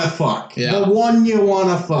one you want to fuck. Yeah. The one you want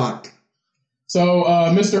to fuck. So,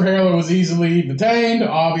 Mr. Harold was easily detained.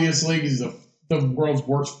 Obviously, he's the world's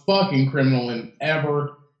worst fucking criminal in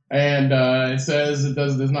ever. And it says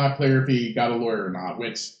it's not clear if he got a lawyer or not,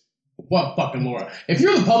 which, what fucking lawyer? If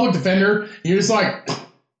you're the public defender, you're just like,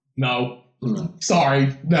 no.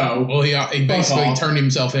 Sorry, no. Well, he basically turned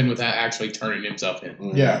himself in without actually turning himself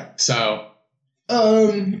in. Yeah. So,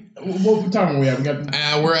 what time are we at?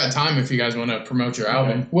 We're at time if you guys want to promote your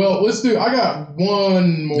album. Okay. Well, let's do. I got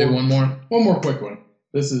one more. Do one more. One more quick one.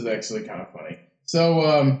 This is actually kind of funny. So,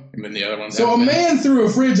 and then the other ones. So a man threw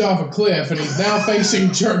a fridge off a cliff, and he's now facing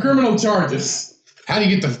criminal charges. How do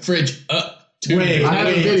you get the fridge up? Wait, I have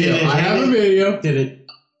a video. Did it?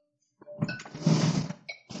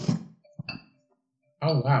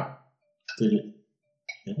 Oh wow! Did it?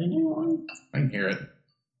 Did anyone? I can hear it.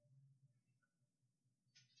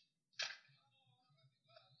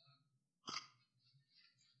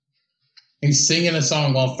 He's singing a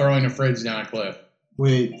song while throwing a fridge down a cliff.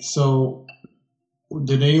 Wait, so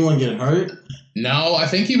did anyone get hurt? No, I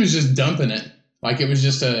think he was just dumping it. Like it was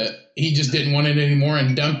just he just didn't want it anymore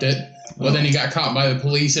and dumped it. Well, then he got caught by the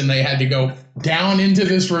police and they had to go down into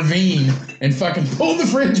this ravine and fucking pull the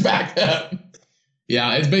fridge back up.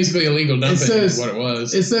 Yeah, it's basically illegal dumping is what it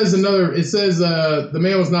was. It says the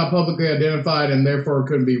man was not publicly identified and therefore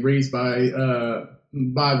couldn't be reached by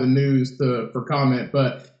by the news for comment,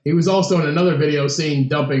 but he was also in another video seen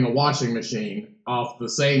dumping a washing machine off the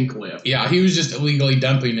same cliff. Yeah, he was just illegally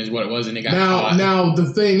dumping is what it was, and he got caught. Now,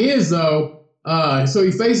 the thing is, though, so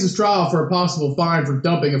he faces trial for a possible fine for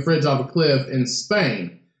dumping a fridge off a cliff in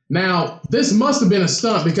Spain. Now, this must have been a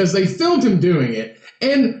stunt because they filmed him doing it,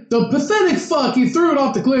 and the pathetic fuck, he threw it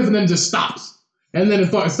off the cliff and then just stops. And then it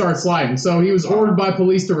starts sliding. So he was ordered by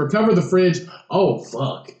police to recover the fridge. Oh,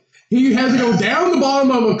 fuck. He had to go down the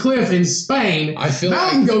bottom of a cliff in Spain. I feel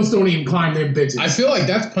Mountain goats don't even climb them bitches. I feel like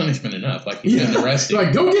that's punishment enough. Like, he's been arrested.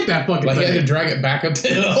 Like, go get that fucking Like, he thing. had to drag it back up the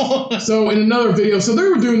hill. So in another video, so they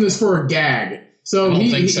were doing this for a gag. So I don't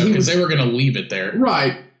think so, he because was, they were going to leave it there.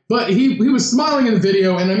 right. But he was smiling in the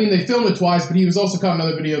video, and I mean, they filmed it twice, but he was also caught in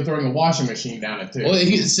another video throwing a washing machine down it, too. Well,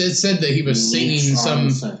 it said that he was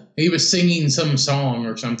singing some song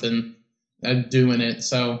or something, doing it.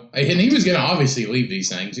 So, and he was going to obviously leave these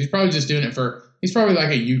things. He's probably just doing it he's probably like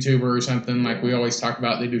a YouTuber or something, like we always talk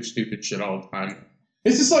about. They do stupid shit all the time.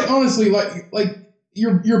 It's just like, honestly, like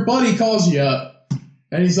your buddy calls you up,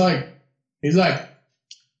 and he's like,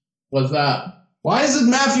 what's that? Why is it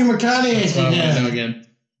Matthew McConaughey That's what I want to know again? again.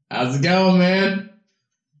 How's it going, man?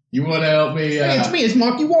 You want to help me? Hey, it's me. It's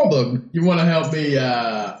Marky Wahlberg. You want to help me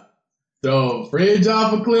throw a fridge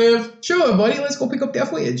off a cliff? Sure, buddy. Let's go pick up that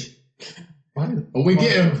fridge. When we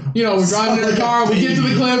get, we're driving in the car. We get to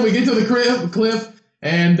the cliff. We get to the cliff,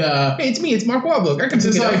 and Hey, it's me. It's Mark Wahlberg. I can it's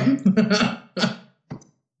pick just it like, up.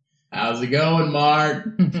 how's it going,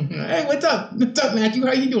 Mark? Hey, what's up? What's up, Matthew?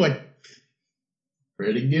 How you doing?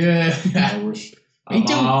 Pretty good. Me I'm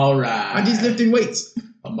too. all right. I just lifting weights.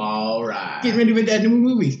 I'm all right. Getting ready for that new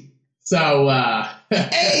movie. So,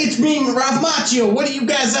 Hey, it's me, Ralph Macchio. What are you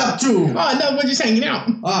guys up to? Oh, no, we're just hanging out.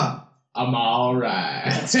 I'm all right.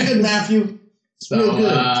 That's good, Matthew. So, real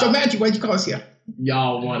good. So, Matthew, why'd you call us here?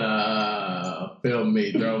 y'all wanna film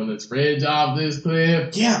me throwing this fridge off this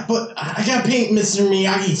cliff? Yeah, but I gotta paint Mr.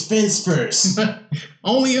 Miyagi's fence first.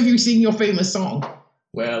 Only if you sing your famous song.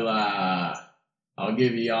 Well, I'll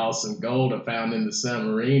give y'all some gold I found in the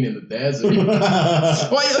submarine in the desert. Oh,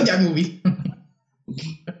 I love that movie.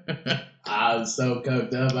 I was so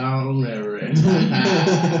coked up, I don't remember it.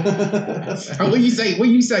 What you say? What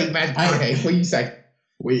you say, Matthew? Okay, what you say?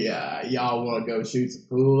 Y'all want to go shoot some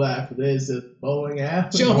pool after this at the bowling alley?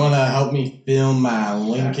 You wanna help me film my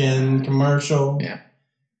Lincoln commercial? Yeah.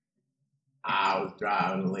 I was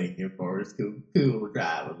driving a Lincoln for it's cool to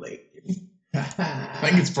drive a Lincoln. I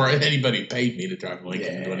think it's for anybody paid me to drive a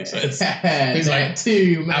Lincoln, is what he says. He's like,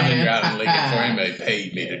 too, man. I've been driving a Lincoln for anybody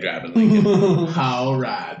paid me to drive a Lincoln. All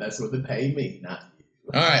right, that's what they pay me, not you.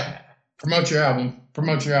 All right, promote your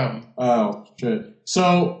album. Oh, shit.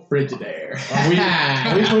 So, Frigidaire.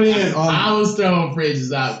 are we putting it on? I was throwing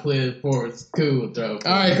fridges out cliff for it's cool to throw.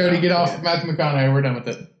 All right, Cody, get off Matthew McConaughey. We're done with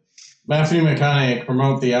it. Matthew McConaughey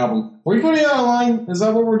promote the album. Are we putting it online? Is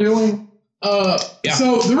that what we're doing? Yeah.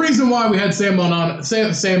 So the reason why we had Sam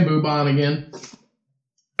Boob on again,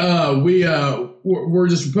 we're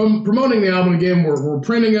just promoting the album again. We're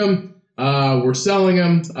printing them, we're selling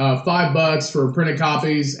them, $5 for printed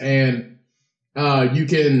copies, and you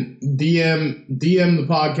can DM the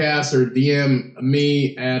podcast or DM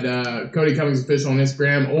me at Cody Cummings Official on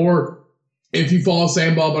Instagram, or if you follow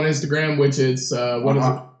Sam Bob on Instagram, which it's what is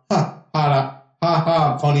it?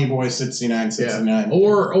 Funny boy 6969.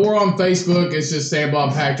 Or on Facebook, it's just Sam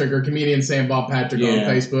Bob Patrick or comedian Sam Bob Patrick on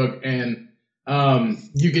Facebook, and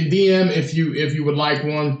you can DM if you would like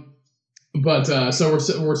one. But so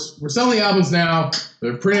we're selling albums now.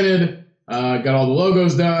 They're printed. Got all the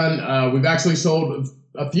logos done. We've actually sold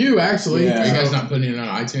a few actually. Yeah. Are you guys not putting it on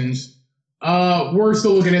iTunes? We're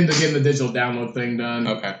still looking into getting the digital download thing done.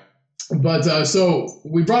 Okay. But so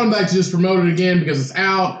we brought them back to just promote it again because it's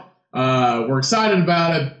out. We're excited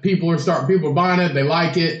about it. People are buying it. They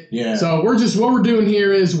like it. Yeah. So what we're doing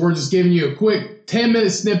here is we're just giving you a quick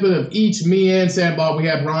 10-minute snippet of each. Me and Sam Bob. We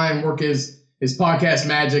had Ryan work his podcast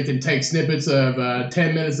magic and take snippets of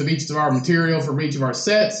 10 minutes of each of our material from each of our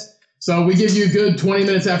sets. So we give you a good 20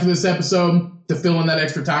 minutes after this episode to fill in that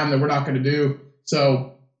extra time that we're not going to do.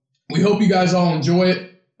 So we hope you guys all enjoy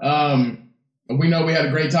it. We know we had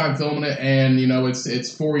a great time filming it, and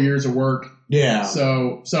it's 4 years of work. Yeah.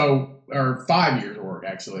 So or 5 years of work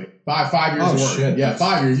actually. Five years Oh, of work. shit, Yeah, that's-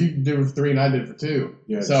 5 years. You did it for 3 and I did it for 2.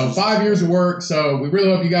 Yeah, So geez. 5 years of work. So we really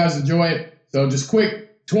hope you guys enjoy it. So just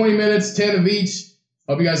quick 20 minutes, 10 of each.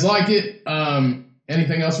 Hope you guys like it.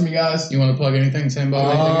 Anything else from you guys? You want to plug anything, Sam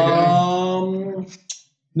Bob?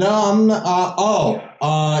 No, I'm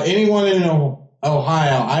not. Anyone in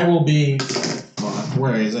Ohio, I will be.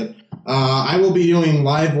 Where is it? I will be doing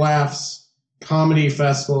live laughs Comedy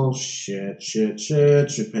Festival. Shit. Should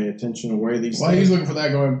pay attention to where these While he's things. looking for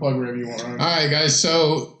that, go ahead and plug wherever you want, Ryan. All right, guys.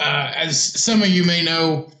 So, as some of you may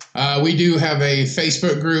know, we do have a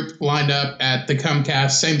Facebook group lined up at the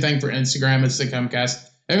Cumcast. Same thing for Instagram. It's the Cumcast.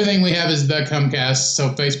 Everything we have is the Cumcast. So,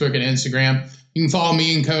 Facebook and Instagram. You can follow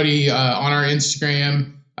me and Cody on our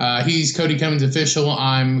Instagram. He's Cody Cummins Official.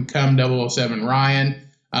 I'm Cum007 Ryan.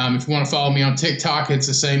 If you want to follow me on TikTok, it's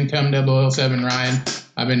the same Cum007 Ryan.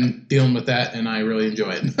 I've been dealing with that, and I really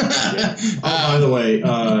enjoy it. By the way,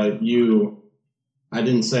 I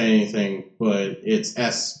didn't say anything, but it's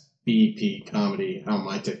SBP Comedy on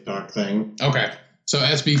my TikTok thing. Okay. So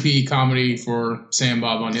SBP Comedy for Sam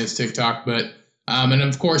Bob on his TikTok. But, and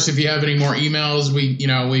of course, if you have any more emails, we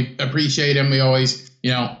appreciate them. We always,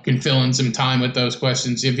 can fill in some time with those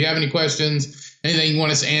questions. If you have any questions, anything you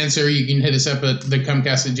want us to answer, you can hit us up at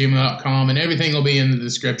thecumcast@gmail.com, and everything will be in the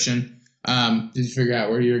description. Did you figure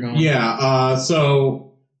out where you were going? Yeah,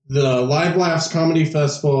 so the Live Laughs Comedy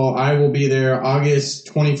Festival, I will be there August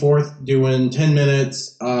 24th doing 10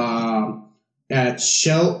 minutes at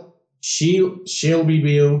Shelbyville.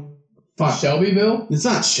 Fuck. Shelbyville? It's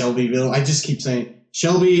not Shelbyville. I just keep saying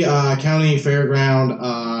Shelby County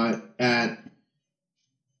Fairground at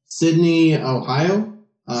Sydney, Ohio.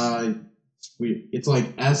 It's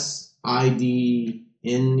like SIDNEY.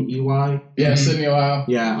 Yeah, Sydney, Ohio.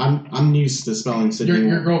 Yeah, I'm used to spelling Sydney.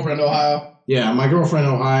 Your girlfriend, Ohio? Yeah, my girlfriend,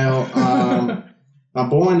 Ohio. A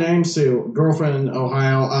boy named Sue, girlfriend,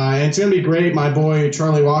 Ohio. And it's going to be great. My boy,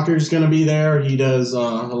 Charlie Walker's going to be there. He does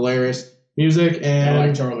hilarious music. And I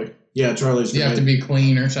like Charlie. Yeah, Charlie's Do you have to be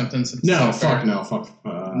clean or something? No, fuck no. Fuck.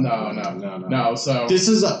 No, so... This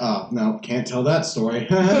is no, can't tell that story.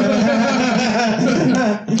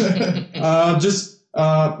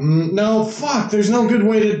 No, fuck. There's no good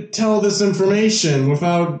way to tell this information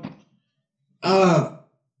without,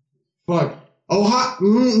 fuck. Ohio,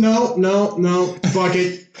 no, fuck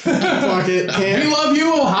it. Fuck it, We can't. love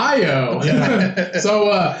you, Ohio. Yeah. So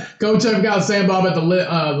go check out Sam Bob at the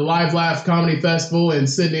Live Laughs Comedy Festival in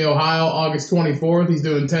Sydney, Ohio, August 24th. He's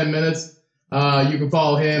doing 10 minutes. You can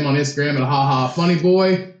follow him on Instagram at HaHa Funny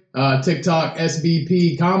Boy, TikTok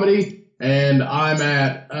SBP Comedy, and I'm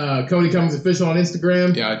at Cody Cummins Official on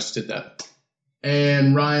Instagram. Yeah, I just did that.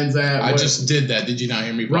 And Ryan's at... I just did that. Did you not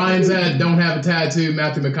hear me? Ryan's at Don't Have a Tattoo,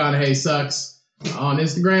 Matthew McConaughey Sucks on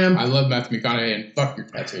Instagram. I love Matthew McConaughey and fuck your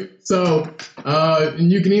tattoo. So,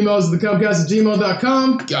 and you can email us at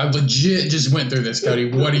thecumcast@gmail.com. I legit just went through this,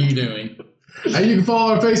 Cody. What are you doing? And you can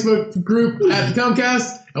follow our Facebook group at The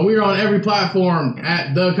Cumcast, and we are on every platform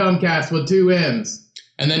at The Cumcast with 2 M's.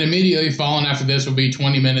 And then immediately following after this will be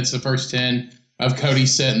 20 minutes, the first 10 of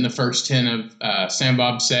Cody's set and the first 10 of Sam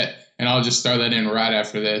Bob's set. And I'll just throw that in right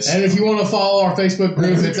after this. And if you want to follow our Facebook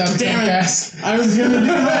group, it's at The Damn it. Cumcast. I was gonna do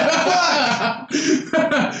that.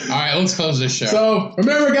 All right, let's close this show. So,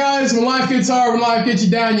 remember guys, when life gets hard, when life gets you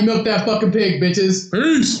down, you milk that fucking pig, bitches.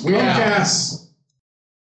 Peace. We out. Cumcast.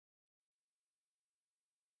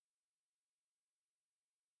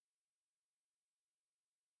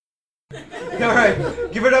 All right,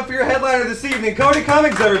 give it up for your headliner this evening, Cody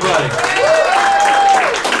Cummins, everybody.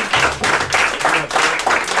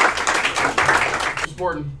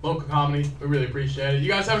 Supporting local comedy, we really appreciate it. You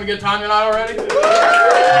guys having a good time tonight already?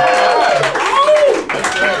 That's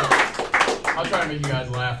great. I'll try to make you guys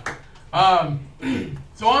laugh.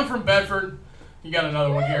 So I'm from Bedford. You got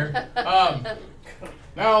another one here.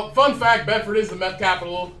 Now, fun fact, Bedford is the meth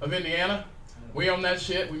capital of Indiana. We own that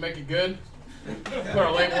shit. We make it good. Put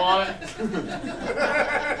our label on it.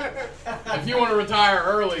 If you want to retire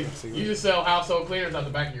early, you just sell household cleaners out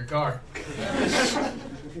the back of your car.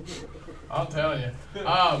 I'm telling you.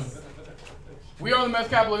 We are the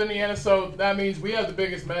meth capital of Indiana, so that means we have the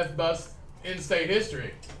biggest meth bust in state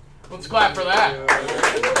history. Let's clap for that.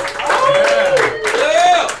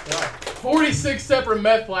 Yeah. 46 separate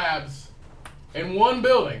meth labs in one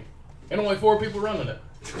building, and only 4 people running it.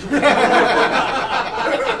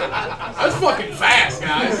 That's fucking fast,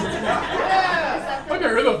 guys. Look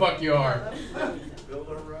at who the fuck you are.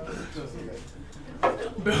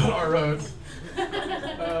 Build our roads.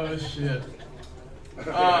 Oh, shit.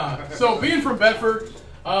 So, being from Bedford,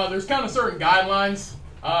 there's kind of certain guidelines.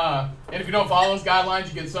 And if you don't follow those guidelines,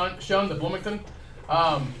 you get shown to Bloomington.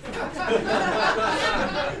 One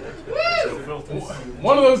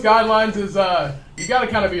of those guidelines is you got to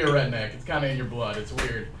kind of be a redneck. It's kind of in your blood. It's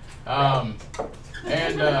weird.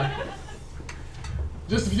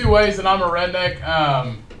 Just a few ways that I'm a redneck.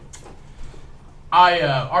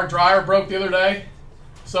 Our dryer broke the other day,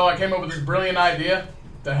 so I came up with this brilliant idea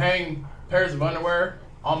to hang pairs of underwear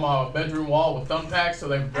on my bedroom wall with thumbtacks so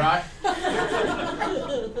they would dry.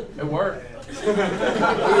 It worked.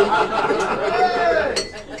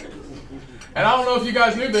 And I don't know if you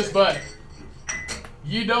guys knew this, but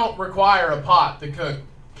you don't require a pot to cook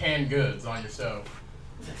canned goods on your stove.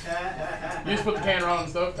 You just put the can right on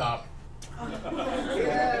the stove top.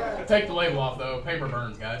 Take the label off though. Paper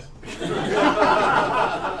burns, guys.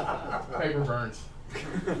 Paper burns.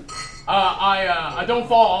 I don't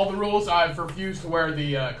follow all the rules. I've refused to wear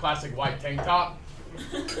the classic white tank top.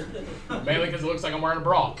 Mainly because it looks like I'm wearing a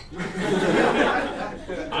bra.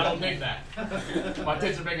 I don't dig that. My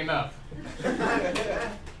tits are big enough.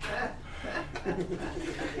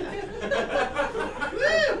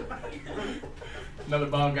 Another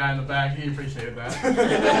bald guy in the back, he appreciated that.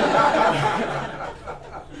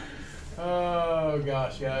 Oh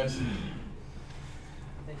gosh, guys.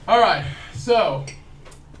 Alright, so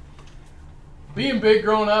being big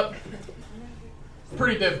growing up,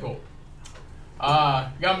 pretty difficult.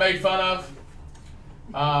 Got made fun of.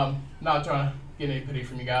 Not trying to get any pity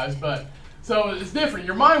from you guys, but so it's different.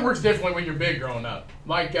 Your mind works differently when you're big growing up.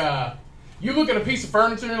 Like, you look at a piece of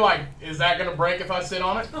furniture and you're like, is that going to break if I sit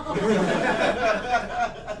on it?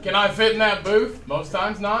 Can I fit in that booth? Most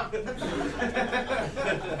times not.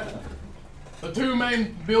 The two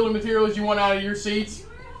main building materials you want out of your seats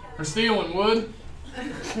are steel and wood.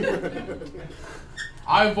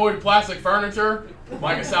 I avoid plastic furniture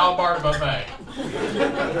like a salad bar at a buffet.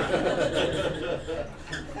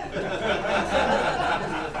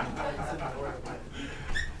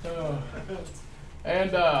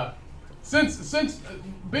 And since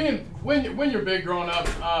being when you're big growing up,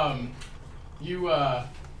 you're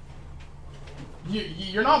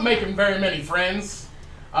not making very many friends,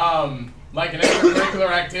 like in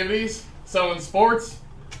extracurricular activities. So in sports,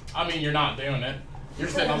 I mean, you're not doing it. You're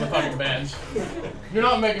sitting on the fucking bench. You're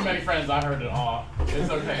not making many friends. I heard it all. It's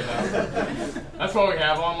okay though. That's what we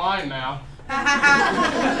have online now.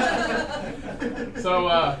 So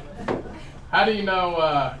how do you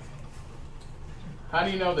know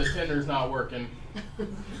that Tinder's not working?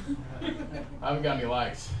 I haven't got any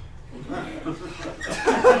likes.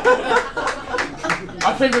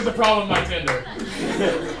 I think there's a problem with my Tinder.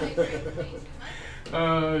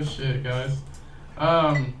 Oh shit, guys.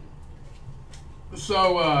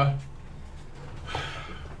 So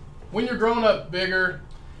when you're growing up bigger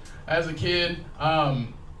as a kid,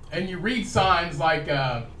 and you read signs like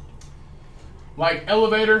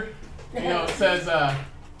elevator, you know, it says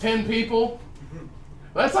 10 people.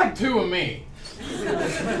 That's like 2 of me.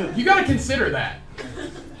 You gotta consider that.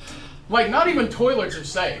 Like, not even toilets are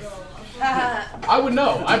safe. I would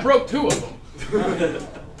know. I broke 2 of them.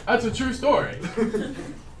 That's a true story.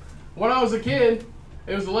 When I was a kid,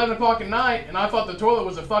 it was 11 o'clock at night, and I thought the toilet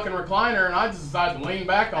was a fucking recliner, and I just decided to lean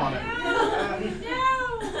back on it.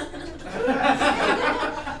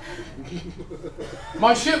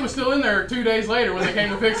 My shit was still in there 2 days later when they came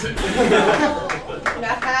to fix it.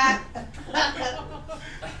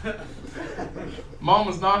 Mom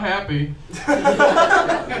was not happy.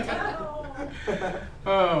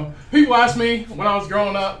 People ask me when I was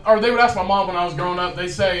growing up, or they would ask my mom when I was growing up, they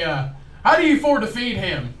say, how do you afford to feed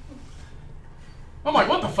him? I'm like,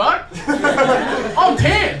 what the fuck? I'm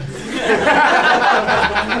 10.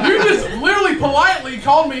 You just literally politely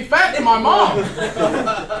called me fat to my mom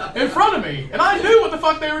in front of me. And I knew what the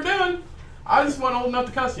fuck they were doing. I just wasn't old enough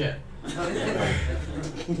to cuss yet. Yeah,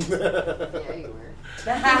 you were.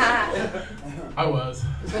 I was.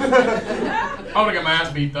 I would have got my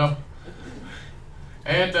ass beat though.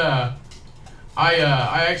 And I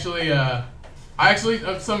actually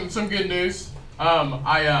some good news.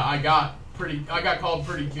 I got called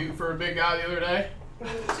pretty cute for a big guy the other day.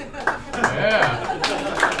 Yeah.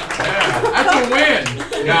 That's a win,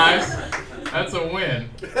 guys. That's a win.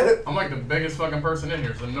 I'm like the biggest fucking person in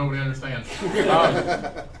here, so nobody understands.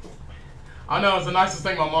 I know, it's the nicest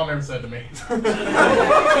thing my mom ever said to me. And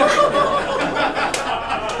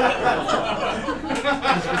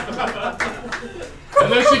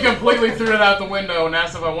then she completely threw it out the window and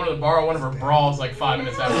asked if I wanted to borrow one of her bras like 5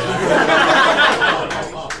 minutes after that.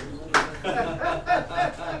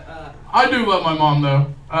 I do love my mom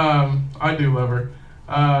though. I do love her.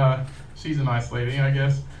 She's a nice lady, I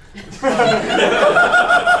guess.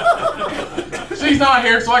 She's not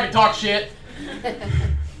here, so I can talk shit.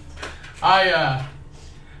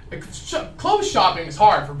 Clothes shopping is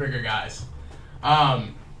hard for bigger guys.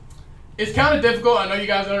 It's kind of difficult. I know you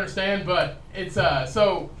guys don't understand, but it's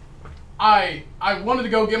so I wanted to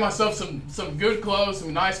go get myself some good clothes,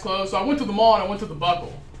 some nice clothes. So I went to the mall and I went to the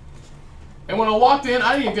Buckle. And when I walked in,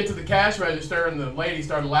 I didn't even get to the cash register, and the lady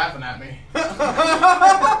started laughing at me. So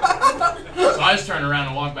I just turned around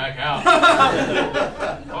and walked back out.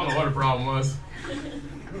 I don't know what her problem was.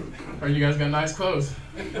 Heard you guys got nice clothes.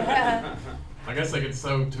 I guess I could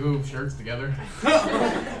sew 2 shirts together.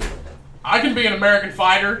 I can be an American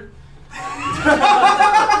fighter. I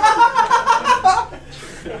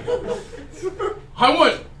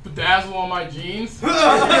want bedazzle on my jeans.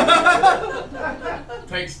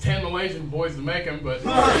 Takes 10 Malaysian boys to make them, but...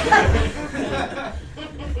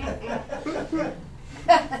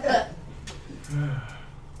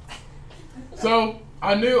 So,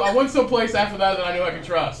 I went someplace after that I knew I could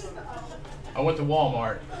trust. I went to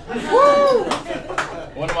Walmart.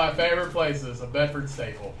 One of my favorite places, a Bedford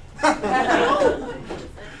staple. I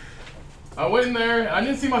went in there, and I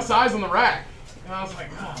didn't see my size on the rack. And I was like,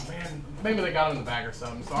 oh man, maybe they got it in the bag or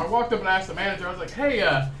something. So I walked up and asked the manager, I was like, hey,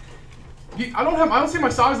 I don't see my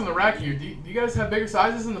size on the rack here. Do you guys have bigger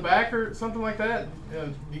sizes in the back or something like that?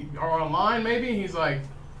 Or online maybe? And he's like,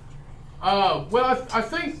 well, I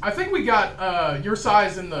think we got your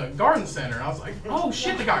size in the garden center. And I was like, oh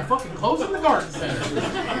shit, they got fucking clothes in the garden center.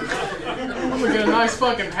 I'm gonna get a nice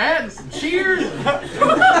fucking hat and some shears.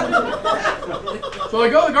 So I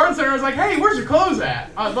go to the garden center. I was like, hey, where's your clothes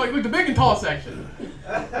at? Like the big and tall section,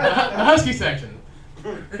 the husky section,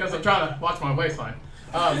 because I'm trying to watch my waistline.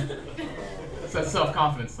 It's that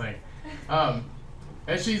self-confidence thing. And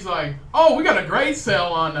she's like, oh, we got a great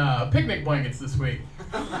sale on picnic blankets this week.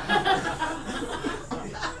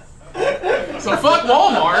 So fuck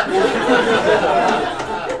Walmart.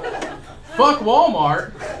 Fuck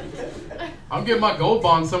Walmart. I'm getting my gold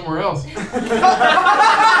bond somewhere else.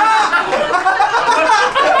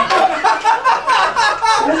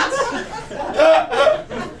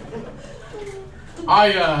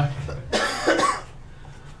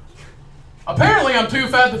 Apparently I'm too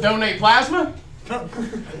fat to donate plasma.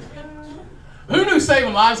 Who knew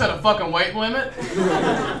saving lives had a fucking weight limit?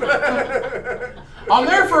 I'm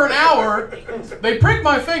there for an hour. They prick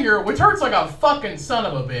my finger, which hurts like a fucking son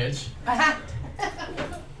of a bitch.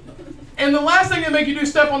 And the last thing they make you do is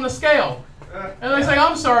step on the scale. And they say,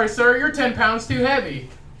 I'm sorry, sir, you're 10 pounds too heavy.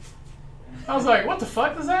 I was like, what the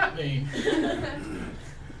fuck does that mean?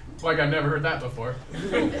 Like I've never heard that before.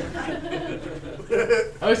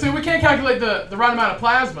 They say, we can't calculate the right amount of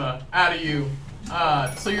plasma out of you.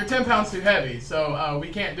 So you're 10 pounds too heavy, so we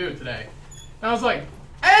can't do it today. And I was like,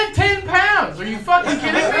 add 10 pounds! Are you fucking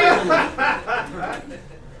kidding me?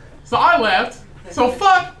 So I left. So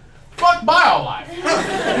fuck BioLife.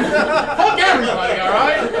 Fuck everybody,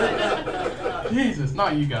 alright? Jesus,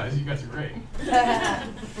 not you guys. You guys are great.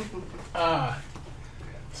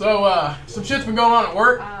 So some shit's been going on at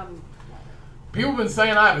work. People have been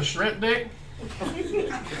saying I have a shrimp dick. I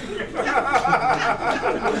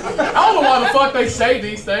don't know why the fuck they say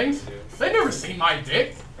these things. They've never seen my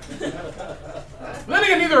dick. But then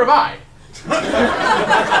again, neither have I.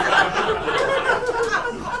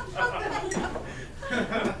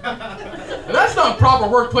 And that's not proper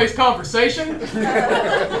workplace conversation.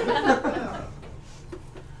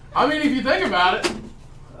 I mean, if you think about it.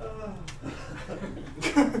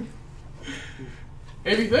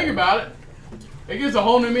 If you think about it, it gives a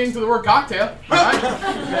whole new meaning to the word cocktail, right?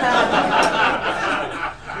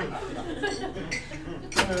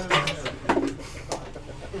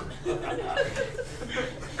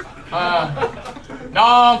 No,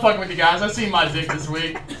 I'm fucking with you guys. I've seen my dick this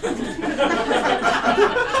week.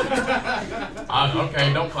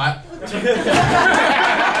 Okay, don't clap.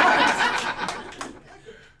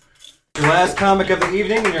 Your last comic of the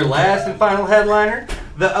evening and your last and final headliner,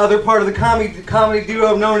 the other part of the comedy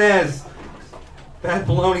duo known as Bad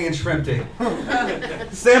Bologna and Shrimp Dick.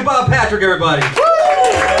 Sam Bob Patrick, everybody.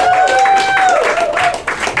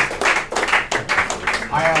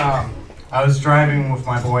 I was driving with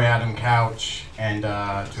my boy Adam Couch and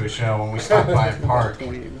to a show, and we stopped by a park,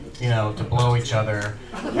 to blow each other.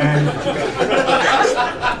 And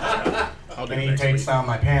he takes down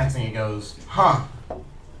my pants and he goes, "Huh,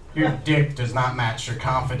 your dick does not match your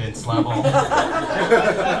confidence level."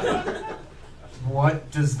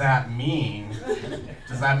 What does that mean?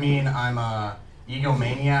 Does that mean I'm a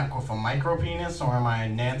egomaniac with a micro penis, or am I a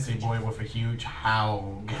Nancy boy with a huge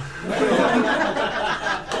hog?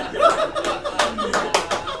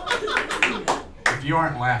 If you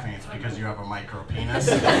aren't laughing, it's because you have a micro penis.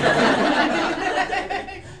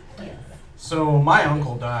 So my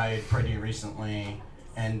uncle died pretty recently,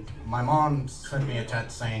 and my mom sent me a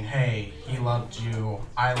text saying, "Hey, he loved you,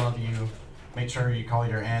 I love you. Make sure you call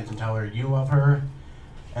your aunt and tell her you love her."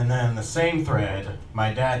 And then the same thread,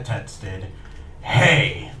 my dad texted,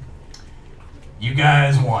 "Hey, you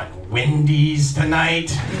guys want Wendy's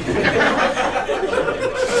tonight?"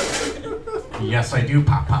 "Yes, I do,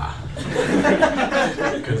 Papa.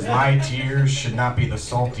 Because my tears should not be the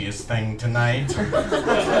saltiest thing tonight."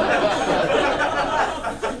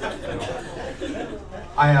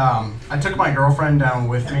 I took my girlfriend down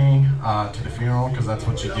with me to the funeral because that's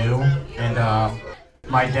what you do, and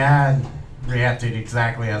my dad reacted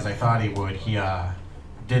exactly as I thought he would. He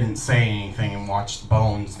didn't say anything and watched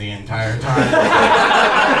Bones the entire time.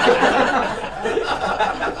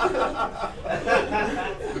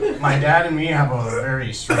 My dad and me have a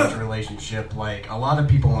very strange relationship. Like, a lot of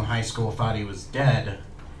people in high school thought he was dead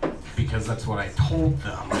because that's what I told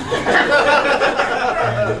them. And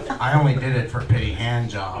I only did it for pity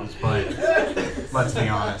hand jobs, but let's be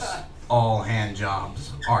honest, all hand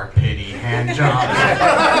jobs are pity hand jobs.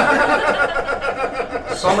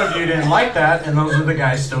 Some of you didn't like that, and those are the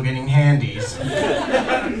guys still getting handies.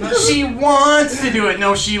 She wants to do it.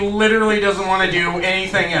 No, she literally doesn't want to do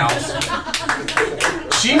anything else.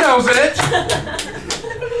 She knows it.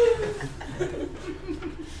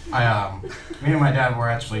 Me and my dad were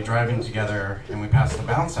actually driving together, and we passed the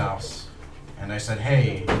bounce house. And I said,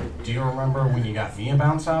 "Hey, do you remember when you got me a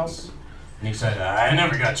bounce house?" And he said, "I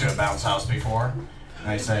never got you a bounce house before."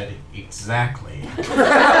 And I said, "Exactly."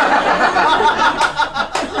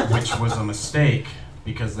 Which was a mistake,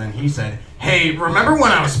 because then he said, "Hey, remember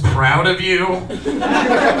when I was proud of you?"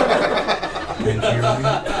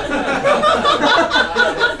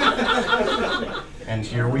 And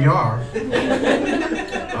here we are.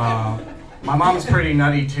 My mom's pretty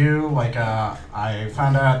nutty too. Like, I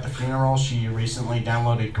found out at the funeral she recently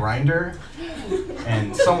downloaded Grindr,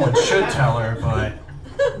 and someone should tell her, but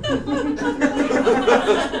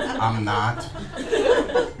I'm not.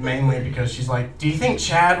 Mainly because she's like, "Do you think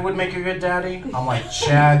Chad would make a good daddy?" I'm like,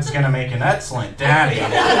 "Chad's gonna make an excellent daddy." I'm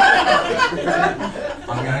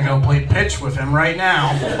gonna go play pitch with him right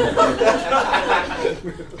now.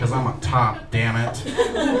 Because I'm a top, damn it.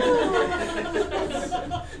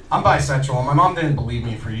 I'm bisexual. My mom didn't believe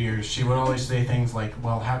me for years. She would always say things like,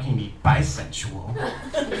 "Well, how can you be bisexual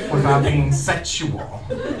without being sexual?"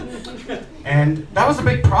 And that was a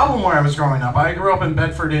big problem where I was growing up. I grew up in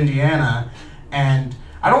Bedford, Indiana, and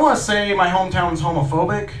I don't want to say my hometown's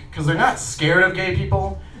homophobic, because they're not scared of gay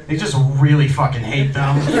people. They just really fucking hate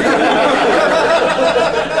them.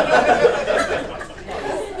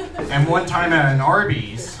 And one time at an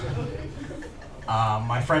Arby's,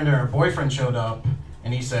 my friend and her boyfriend showed up,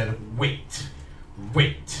 and he said, wait.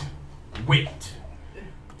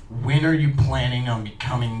 When are you planning on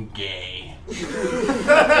becoming gay?" And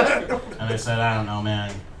I said, "I don't know,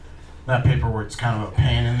 man. That paperwork's kind of a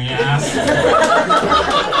pain in the ass."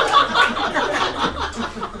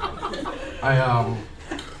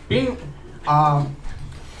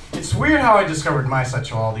 It's weird how I discovered my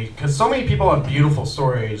sexuality, because so many people have beautiful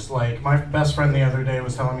stories. Like, my best friend the other day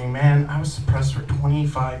was telling me, "Man, I was suppressed for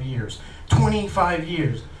 25 years. 25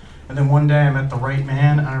 years. And then one day I met the right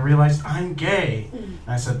man, and I realized I'm gay." And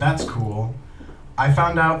I said, "That's cool." I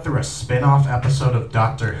found out through a spin-off episode of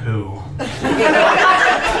Doctor Who.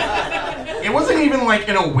 It wasn't even like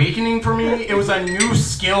an awakening for me, it was a new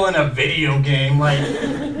skill in a video game. Like,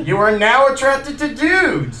 you are now attracted to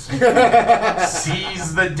dudes.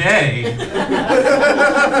 Seize the day.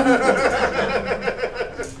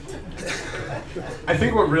 I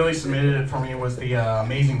think what really cemented it for me was the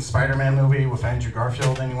Amazing Spider-Man movie with Andrew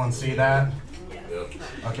Garfield. Anyone see that? Yep.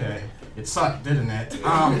 Okay. It sucked, didn't it?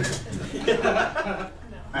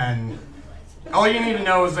 And all you need to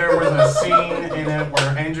know is there was a scene in it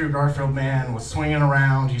where Andrew Garfield man was swinging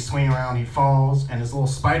around, he falls, and his little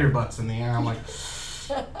spider butt's in the air. I'm like,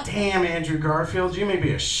 damn, Andrew Garfield, you may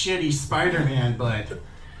be a shitty Spider-Man, but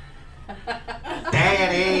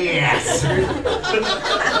that ass.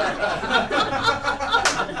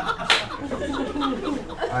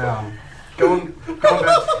 Going back.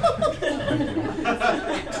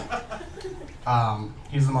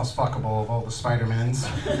 He's the most fuckable of all the Spider-Mans.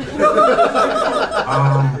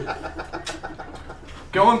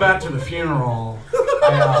 Going back to the funeral,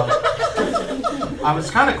 I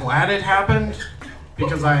was kind of glad it happened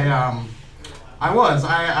because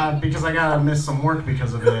because I gotta miss some work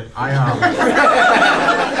because of it.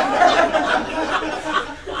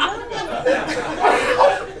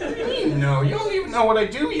 No, you don't even know what I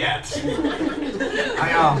do yet.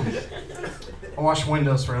 I wash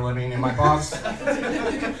windows for a living, and my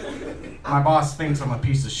boss thinks I'm a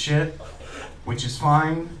piece of shit, which is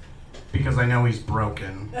fine, because I know he's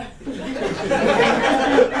broken.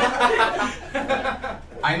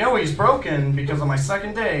 I know he's broken because on my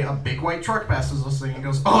second day, a big white truck passes us and he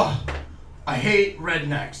goes, "Oh, I hate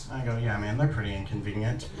rednecks." I go, "Yeah, man, they're pretty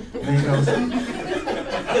inconvenient." And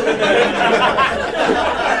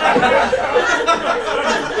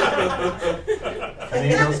then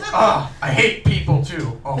he goes, "Oh, I hate people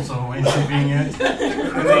too, also inconvenient."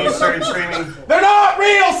 And then he started screaming, "They're not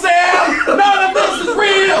real, Sam! None of this is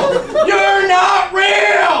real!"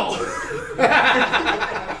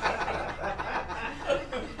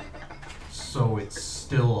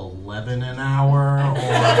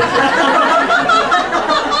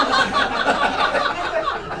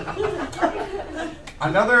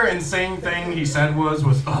 Another insane thing he said was,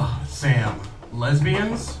 "Oh, Sam,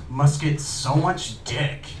 lesbians must get so much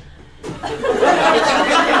dick."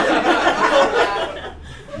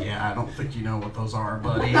 Yeah, I don't think you know what those are,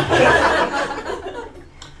 buddy.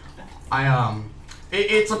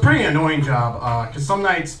 It's a pretty annoying job, because some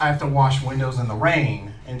nights I have to wash windows in the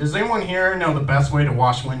rain. And does anyone here know the best way to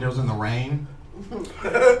wash windows in the rain?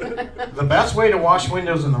 The best way to wash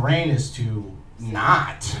windows in the rain is to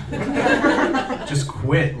not. Just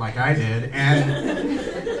quit like I did. And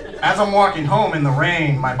as I'm walking home in the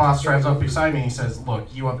rain, my boss drives up beside me and he says, "Look,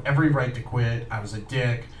 you have every right to quit. I was a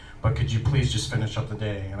dick, but could you please just finish up the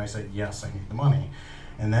day?" And I said, "Yes, I need the money."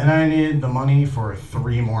 And then I needed the money for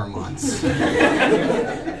 3 more months.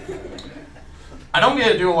 I don't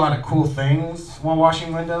get to do a lot of cool things while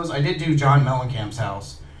washing windows. I did do John Mellencamp's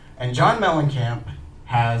house. And John Mellencamp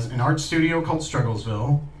has an art studio called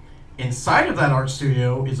Strugglesville. Inside of that art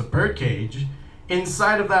studio is a bird cage.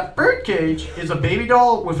 Inside of that bird cage is a baby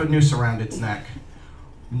doll with a noose around its neck.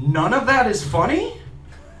 None of that is funny.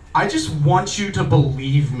 I just want you to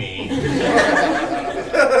believe me.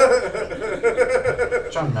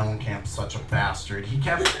 John Mellencamp's such a bastard. He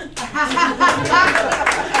kept...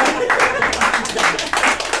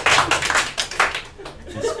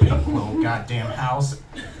 This big little goddamn house.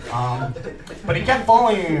 But he kept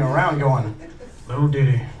following me around going, "Little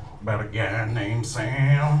ditty about a guy named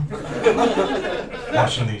Sam.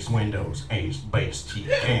 Washing these windows ain't the best he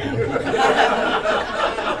can.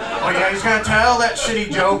 Oh yeah, he's gonna tell that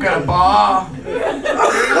shitty joke at a bar.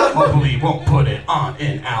 Hopefully he won't put it on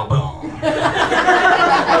an album."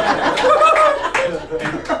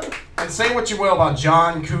 And say what you will about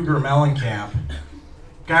John Cougar Mellencamp.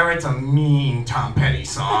 Guy writes a mean Tom Petty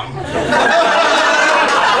song.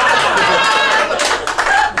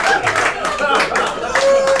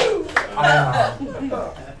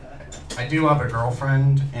 I do have a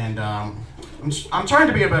girlfriend, and I'm trying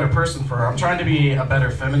to be a better person for her. I'm trying to be a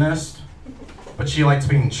better feminist, but she likes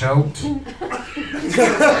being choked. So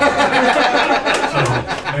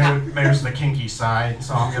there's the kinky side.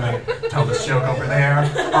 So I'm gonna tell this joke over there.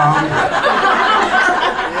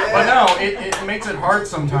 But no, it makes it hard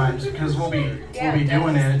sometimes because we'll be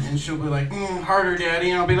doing it, and she'll be like, "Harder,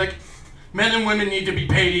 Daddy," and I'll be like, "Men and women need to be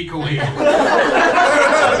paid equally."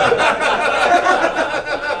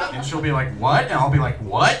 And she'll be like, "What?" And I'll be like,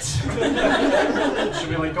 "What?" And she'll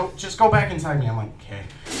be like, just go back inside me." I'm like, "Okay."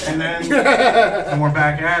 And then we're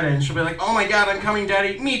back at it, and she'll be like, "Oh my God, I'm coming,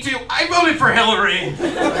 Daddy." "Me too. I voted for Hillary."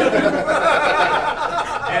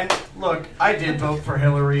 And look, I did vote for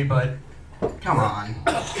Hillary, but come on.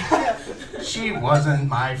 She wasn't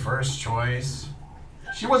my first choice.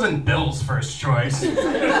 She wasn't Bill's first choice.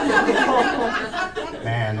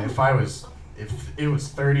 Man, if it was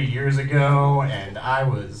 30 years ago and I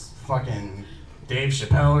was fucking Dave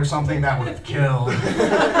Chappelle or something, that would have killed.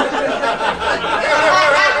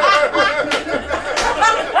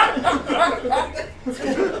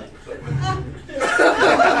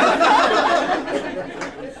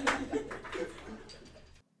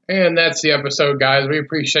 And that's the episode, guys. We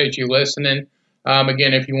appreciate you listening.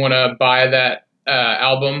 Again, if you want to buy that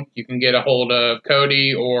album, you can get a hold of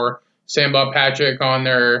Cody or Sam Bob Patrick on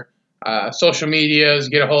their social medias.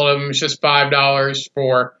 Get a hold of them. It's just $5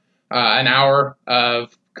 for an hour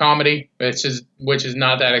of comedy, which is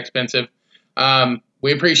not that expensive.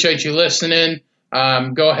 We appreciate you listening.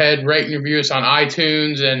 Go ahead, rate and review us on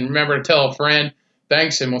iTunes, and remember to tell a friend.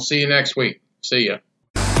 Thanks, and we'll see you next week. See ya.